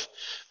fought with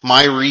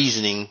my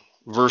reasoning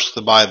versus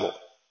the Bible.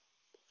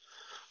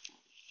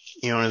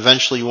 You know, and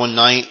eventually one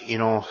night, you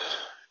know,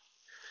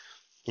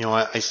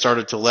 I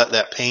started to let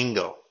that pain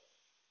go.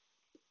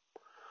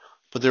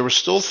 But there were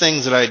still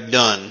things that I'd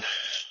done.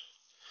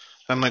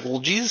 I'm like, well,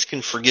 Jesus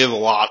can forgive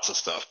lots of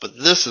stuff, but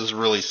this is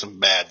really some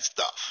bad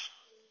stuff.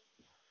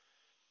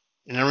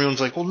 And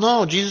everyone's like, well,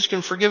 no, Jesus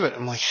can forgive it.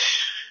 I'm like,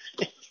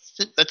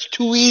 that's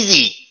too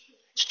easy.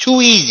 It's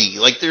too easy.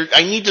 Like,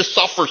 I need to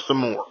suffer some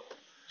more.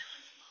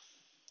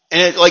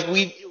 And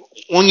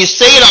when you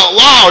say it out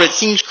loud, it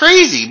seems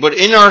crazy, but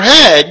in our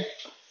head,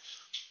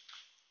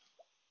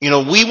 you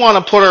know, we want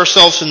to put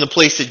ourselves in the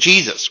place of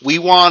Jesus. We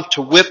want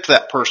to whip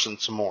that person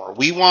some more.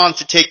 We want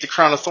to take the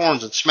crown of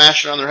thorns and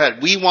smash it on their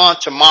head. We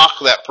want to mock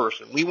that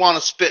person. We want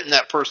to spit in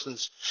that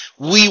person's,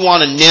 we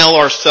want to nail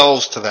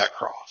ourselves to that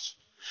cross.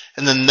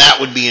 And then that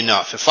would be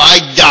enough. If I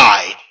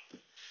died,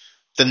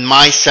 then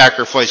my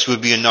sacrifice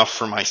would be enough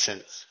for my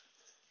sins.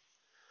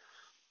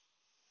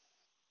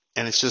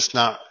 And it's just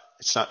not,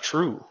 it's not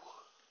true.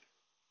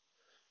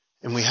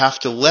 And we have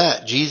to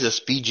let Jesus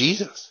be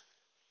Jesus.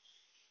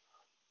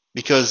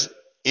 Because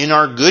in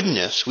our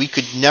goodness, we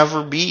could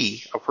never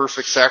be a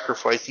perfect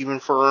sacrifice even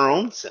for our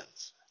own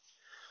sins.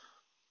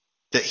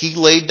 That he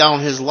laid down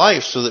his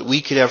life so that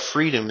we could have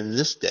freedom in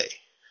this day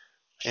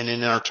and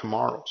in our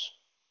tomorrows.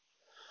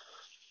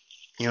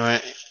 You know,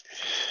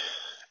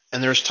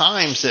 and there's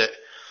times that,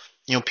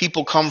 you know,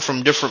 people come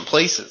from different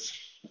places.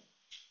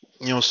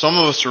 You know, some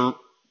of us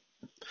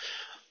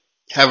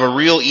have a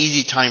real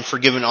easy time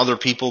forgiving other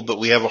people, but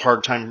we have a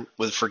hard time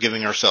with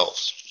forgiving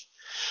ourselves.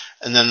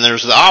 And then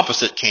there's the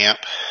opposite camp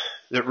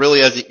that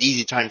really has an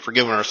easy time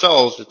forgiving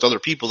ourselves. It's other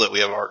people that we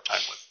have a hard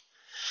time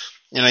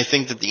with. And I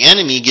think that the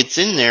enemy gets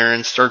in there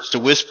and starts to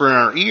whisper in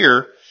our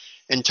ear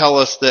and tell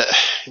us that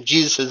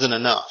Jesus isn't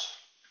enough.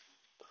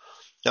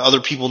 that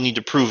other people need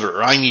to prove it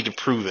or I need to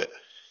prove it.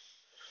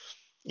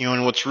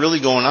 And what's really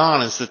going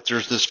on is that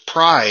there's this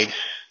pride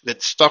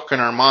that's stuck in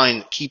our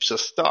mind that keeps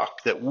us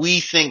stuck, that we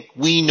think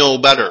we know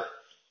better.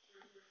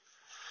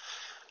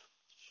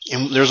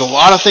 And there's a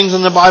lot of things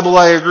in the Bible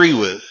I agree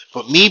with,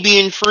 but me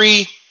being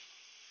free,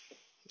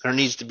 there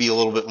needs to be a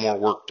little bit more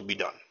work to be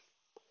done.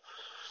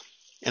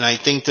 And I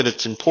think that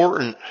it's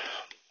important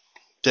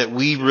that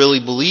we really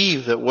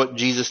believe that what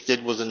Jesus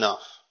did was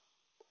enough.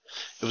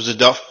 It was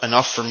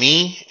enough for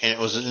me, and it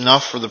was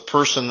enough for the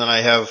person that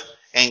I have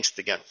angst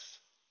against.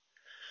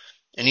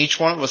 And each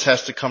one of us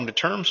has to come to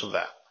terms with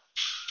that.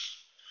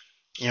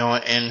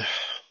 And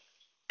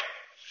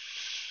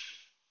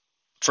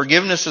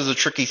forgiveness is a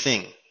tricky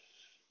thing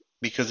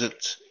because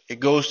it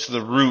goes to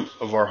the root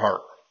of our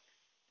heart.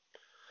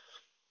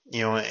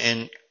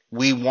 And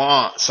we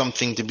want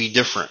something to be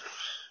different.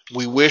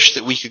 We wish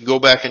that we could go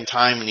back in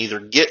time and either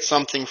get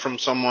something from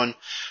someone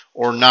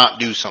or not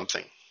do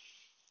something.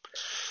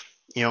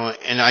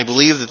 And I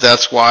believe that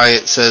that's why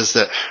it says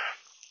that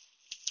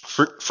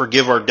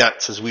forgive our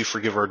debts as we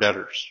forgive our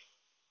debtors.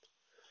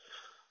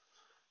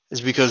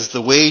 Is because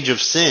the wage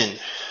of sin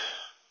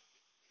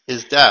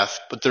is death,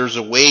 but there's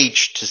a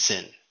wage to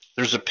sin.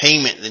 There's a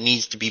payment that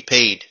needs to be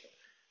paid.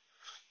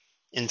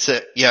 And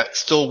so, yet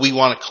still we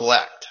want to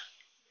collect.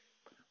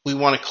 We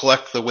want to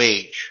collect the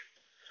wage.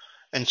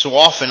 And so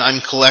often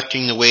I'm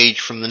collecting the wage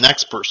from the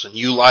next person.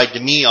 You lied to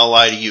me, I'll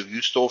lie to you.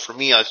 You stole from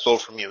me, I stole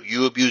from you.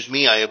 You abused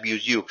me, I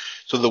abuse you.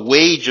 So the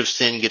wage of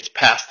sin gets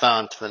passed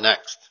on to the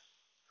next.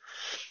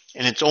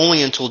 And it's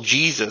only until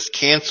Jesus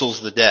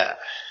cancels the debt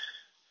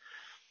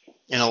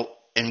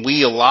and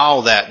we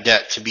allow that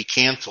debt to be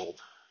canceled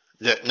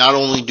that not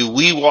only do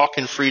we walk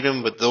in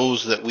freedom, but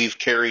those that we've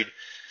carried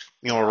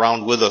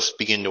around with us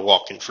begin to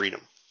walk in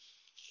freedom.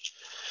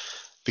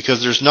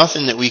 Because there's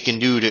nothing that we can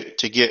do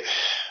to get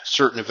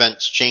certain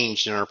events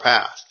changed in our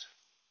past.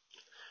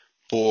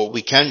 But what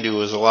we can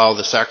do is allow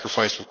the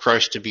sacrifice of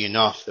Christ to be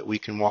enough that we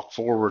can walk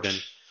forward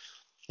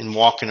and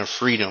walk in a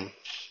freedom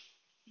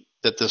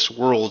that this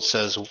world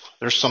says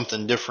there's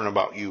something different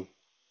about you.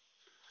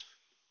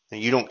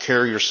 And you don't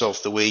carry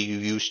yourself the way you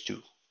used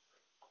to.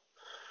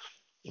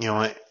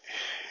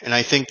 And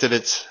I think that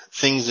it's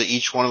things that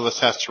each one of us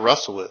has to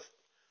wrestle with.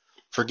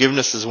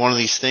 Forgiveness is one of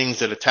these things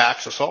that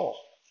attacks us all.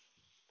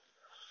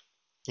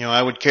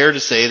 I would care to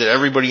say that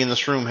everybody in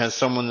this room has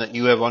someone that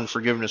you have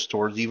unforgiveness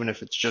towards, even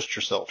if it's just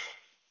yourself.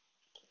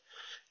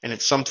 And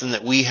it's something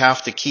that we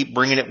have to keep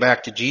bringing it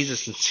back to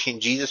Jesus and saying,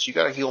 Jesus, you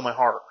got to heal my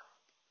heart.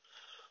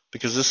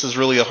 Because this is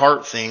really a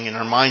heart thing, and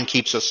our mind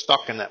keeps us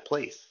stuck in that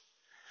place.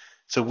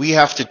 So we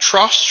have to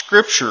trust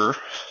Scripture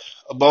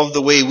above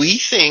the way we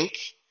think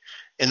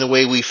and the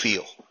way we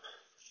feel.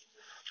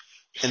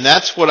 And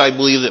that's what I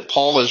believe that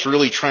Paul is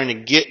really trying to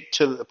get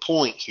to the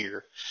point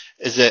here,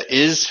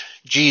 is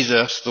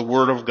Jesus, the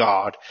Word of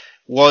God,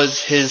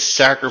 was his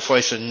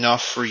sacrifice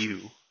enough for you?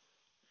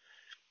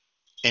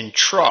 And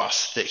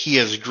trust that he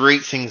has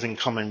great things in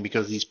common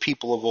because these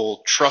people of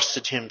old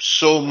trusted him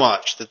so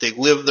much that they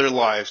lived their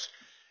lives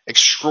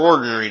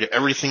extraordinary to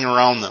everything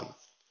around them.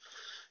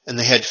 And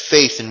they had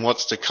faith in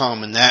what's to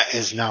come, and that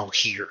is now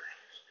here.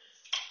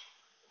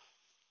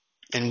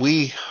 And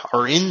we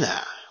are in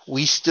that.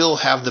 We still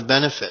have the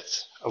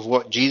benefits of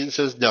what Jesus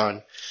has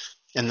done,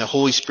 and the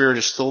Holy Spirit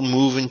is still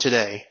moving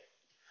today,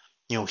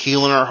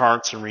 healing our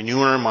hearts and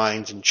renewing our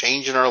minds and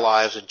changing our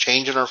lives and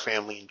changing our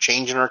family and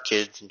changing our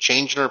kids and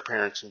changing our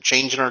parents and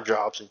changing our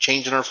jobs and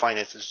changing our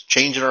finances,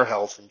 changing our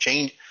health and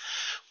change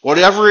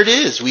whatever it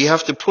is. We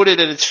have to put it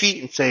at its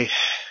feet and say,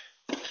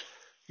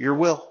 your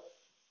will,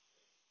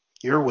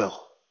 your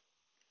will.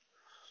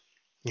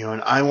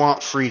 And I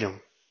want freedom.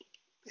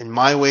 And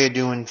my way of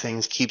doing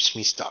things keeps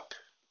me stuck.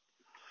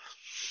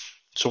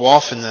 So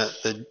often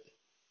the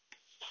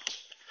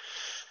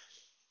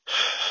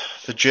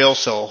jail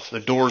cell, the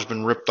door's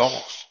been ripped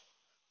off.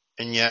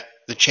 And yet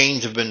the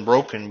chains have been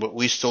broken, but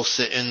we still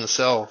sit in the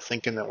cell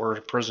thinking that we're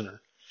a prisoner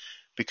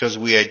because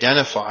we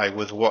identify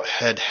with what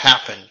had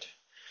happened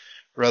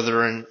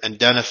rather than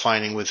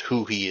identifying with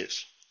who he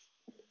is.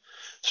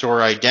 So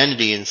our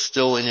identity is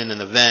still in an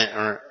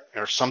event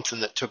or something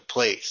that took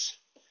place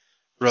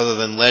rather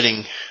than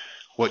letting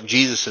what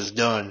Jesus has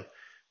done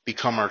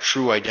become our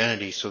true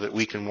identity so that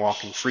we can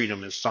walk in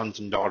freedom as sons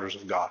and daughters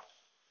of God.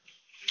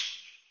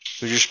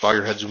 Would you just bow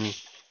your heads with me?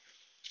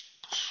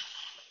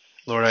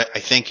 Lord, I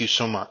thank you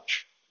so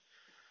much.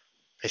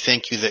 I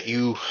thank you that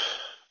you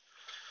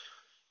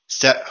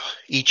set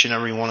each and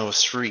every one of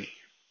us free.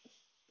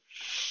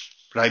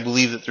 But I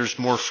believe that there's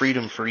more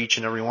freedom for each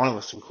and every one of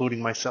us,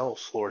 including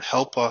myself. Lord,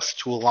 help us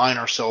to align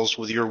ourselves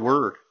with your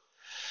word.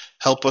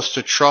 Help us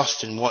to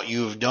trust in what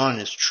you have done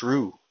is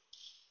true.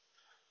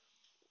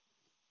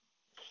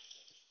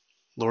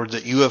 Lord,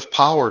 that you have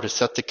power to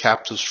set the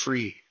captives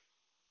free.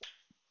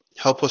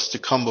 Help us to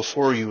come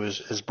before you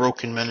as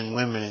broken men and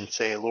women and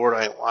say, Lord,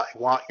 I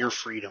want your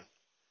freedom.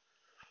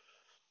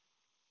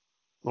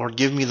 Lord,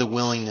 give me the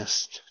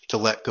willingness to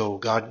let go.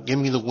 God, give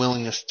me the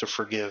willingness to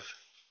forgive.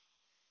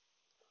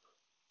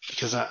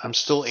 Because I'm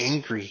still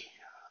angry.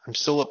 I'm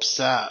still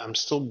upset. I'm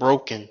still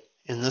broken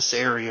in this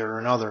area or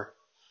another.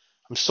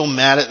 I'm still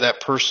mad at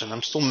that person.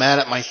 I'm still mad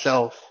at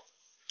myself.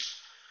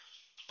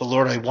 But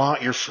Lord, I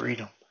want your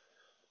freedom.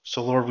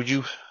 So Lord, would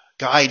you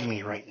guide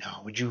me right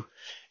now? Would you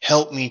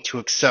help me to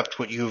accept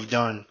what you have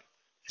done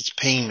as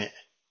payment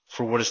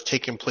for what has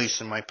taken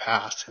place in my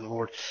past? And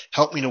Lord,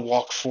 help me to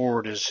walk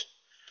forward as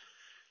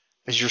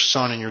your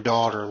son and your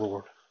daughter,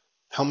 Lord.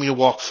 Help me to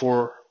walk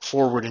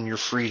forward in your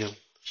freedom.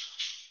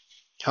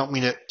 Help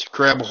me to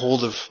grab a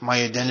hold of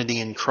my identity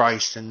in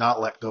Christ and not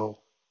let go.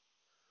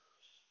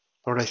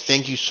 Lord, I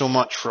thank you so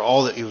much for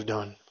all that you've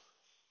done.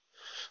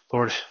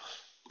 Lord,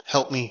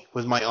 help me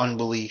with my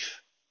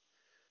unbelief,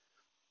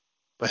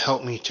 but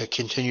help me to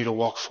continue to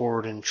walk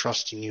forward in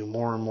trusting you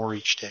more and more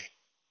each day.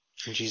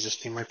 In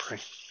Jesus' name I pray.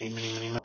 Amen, amen, amen.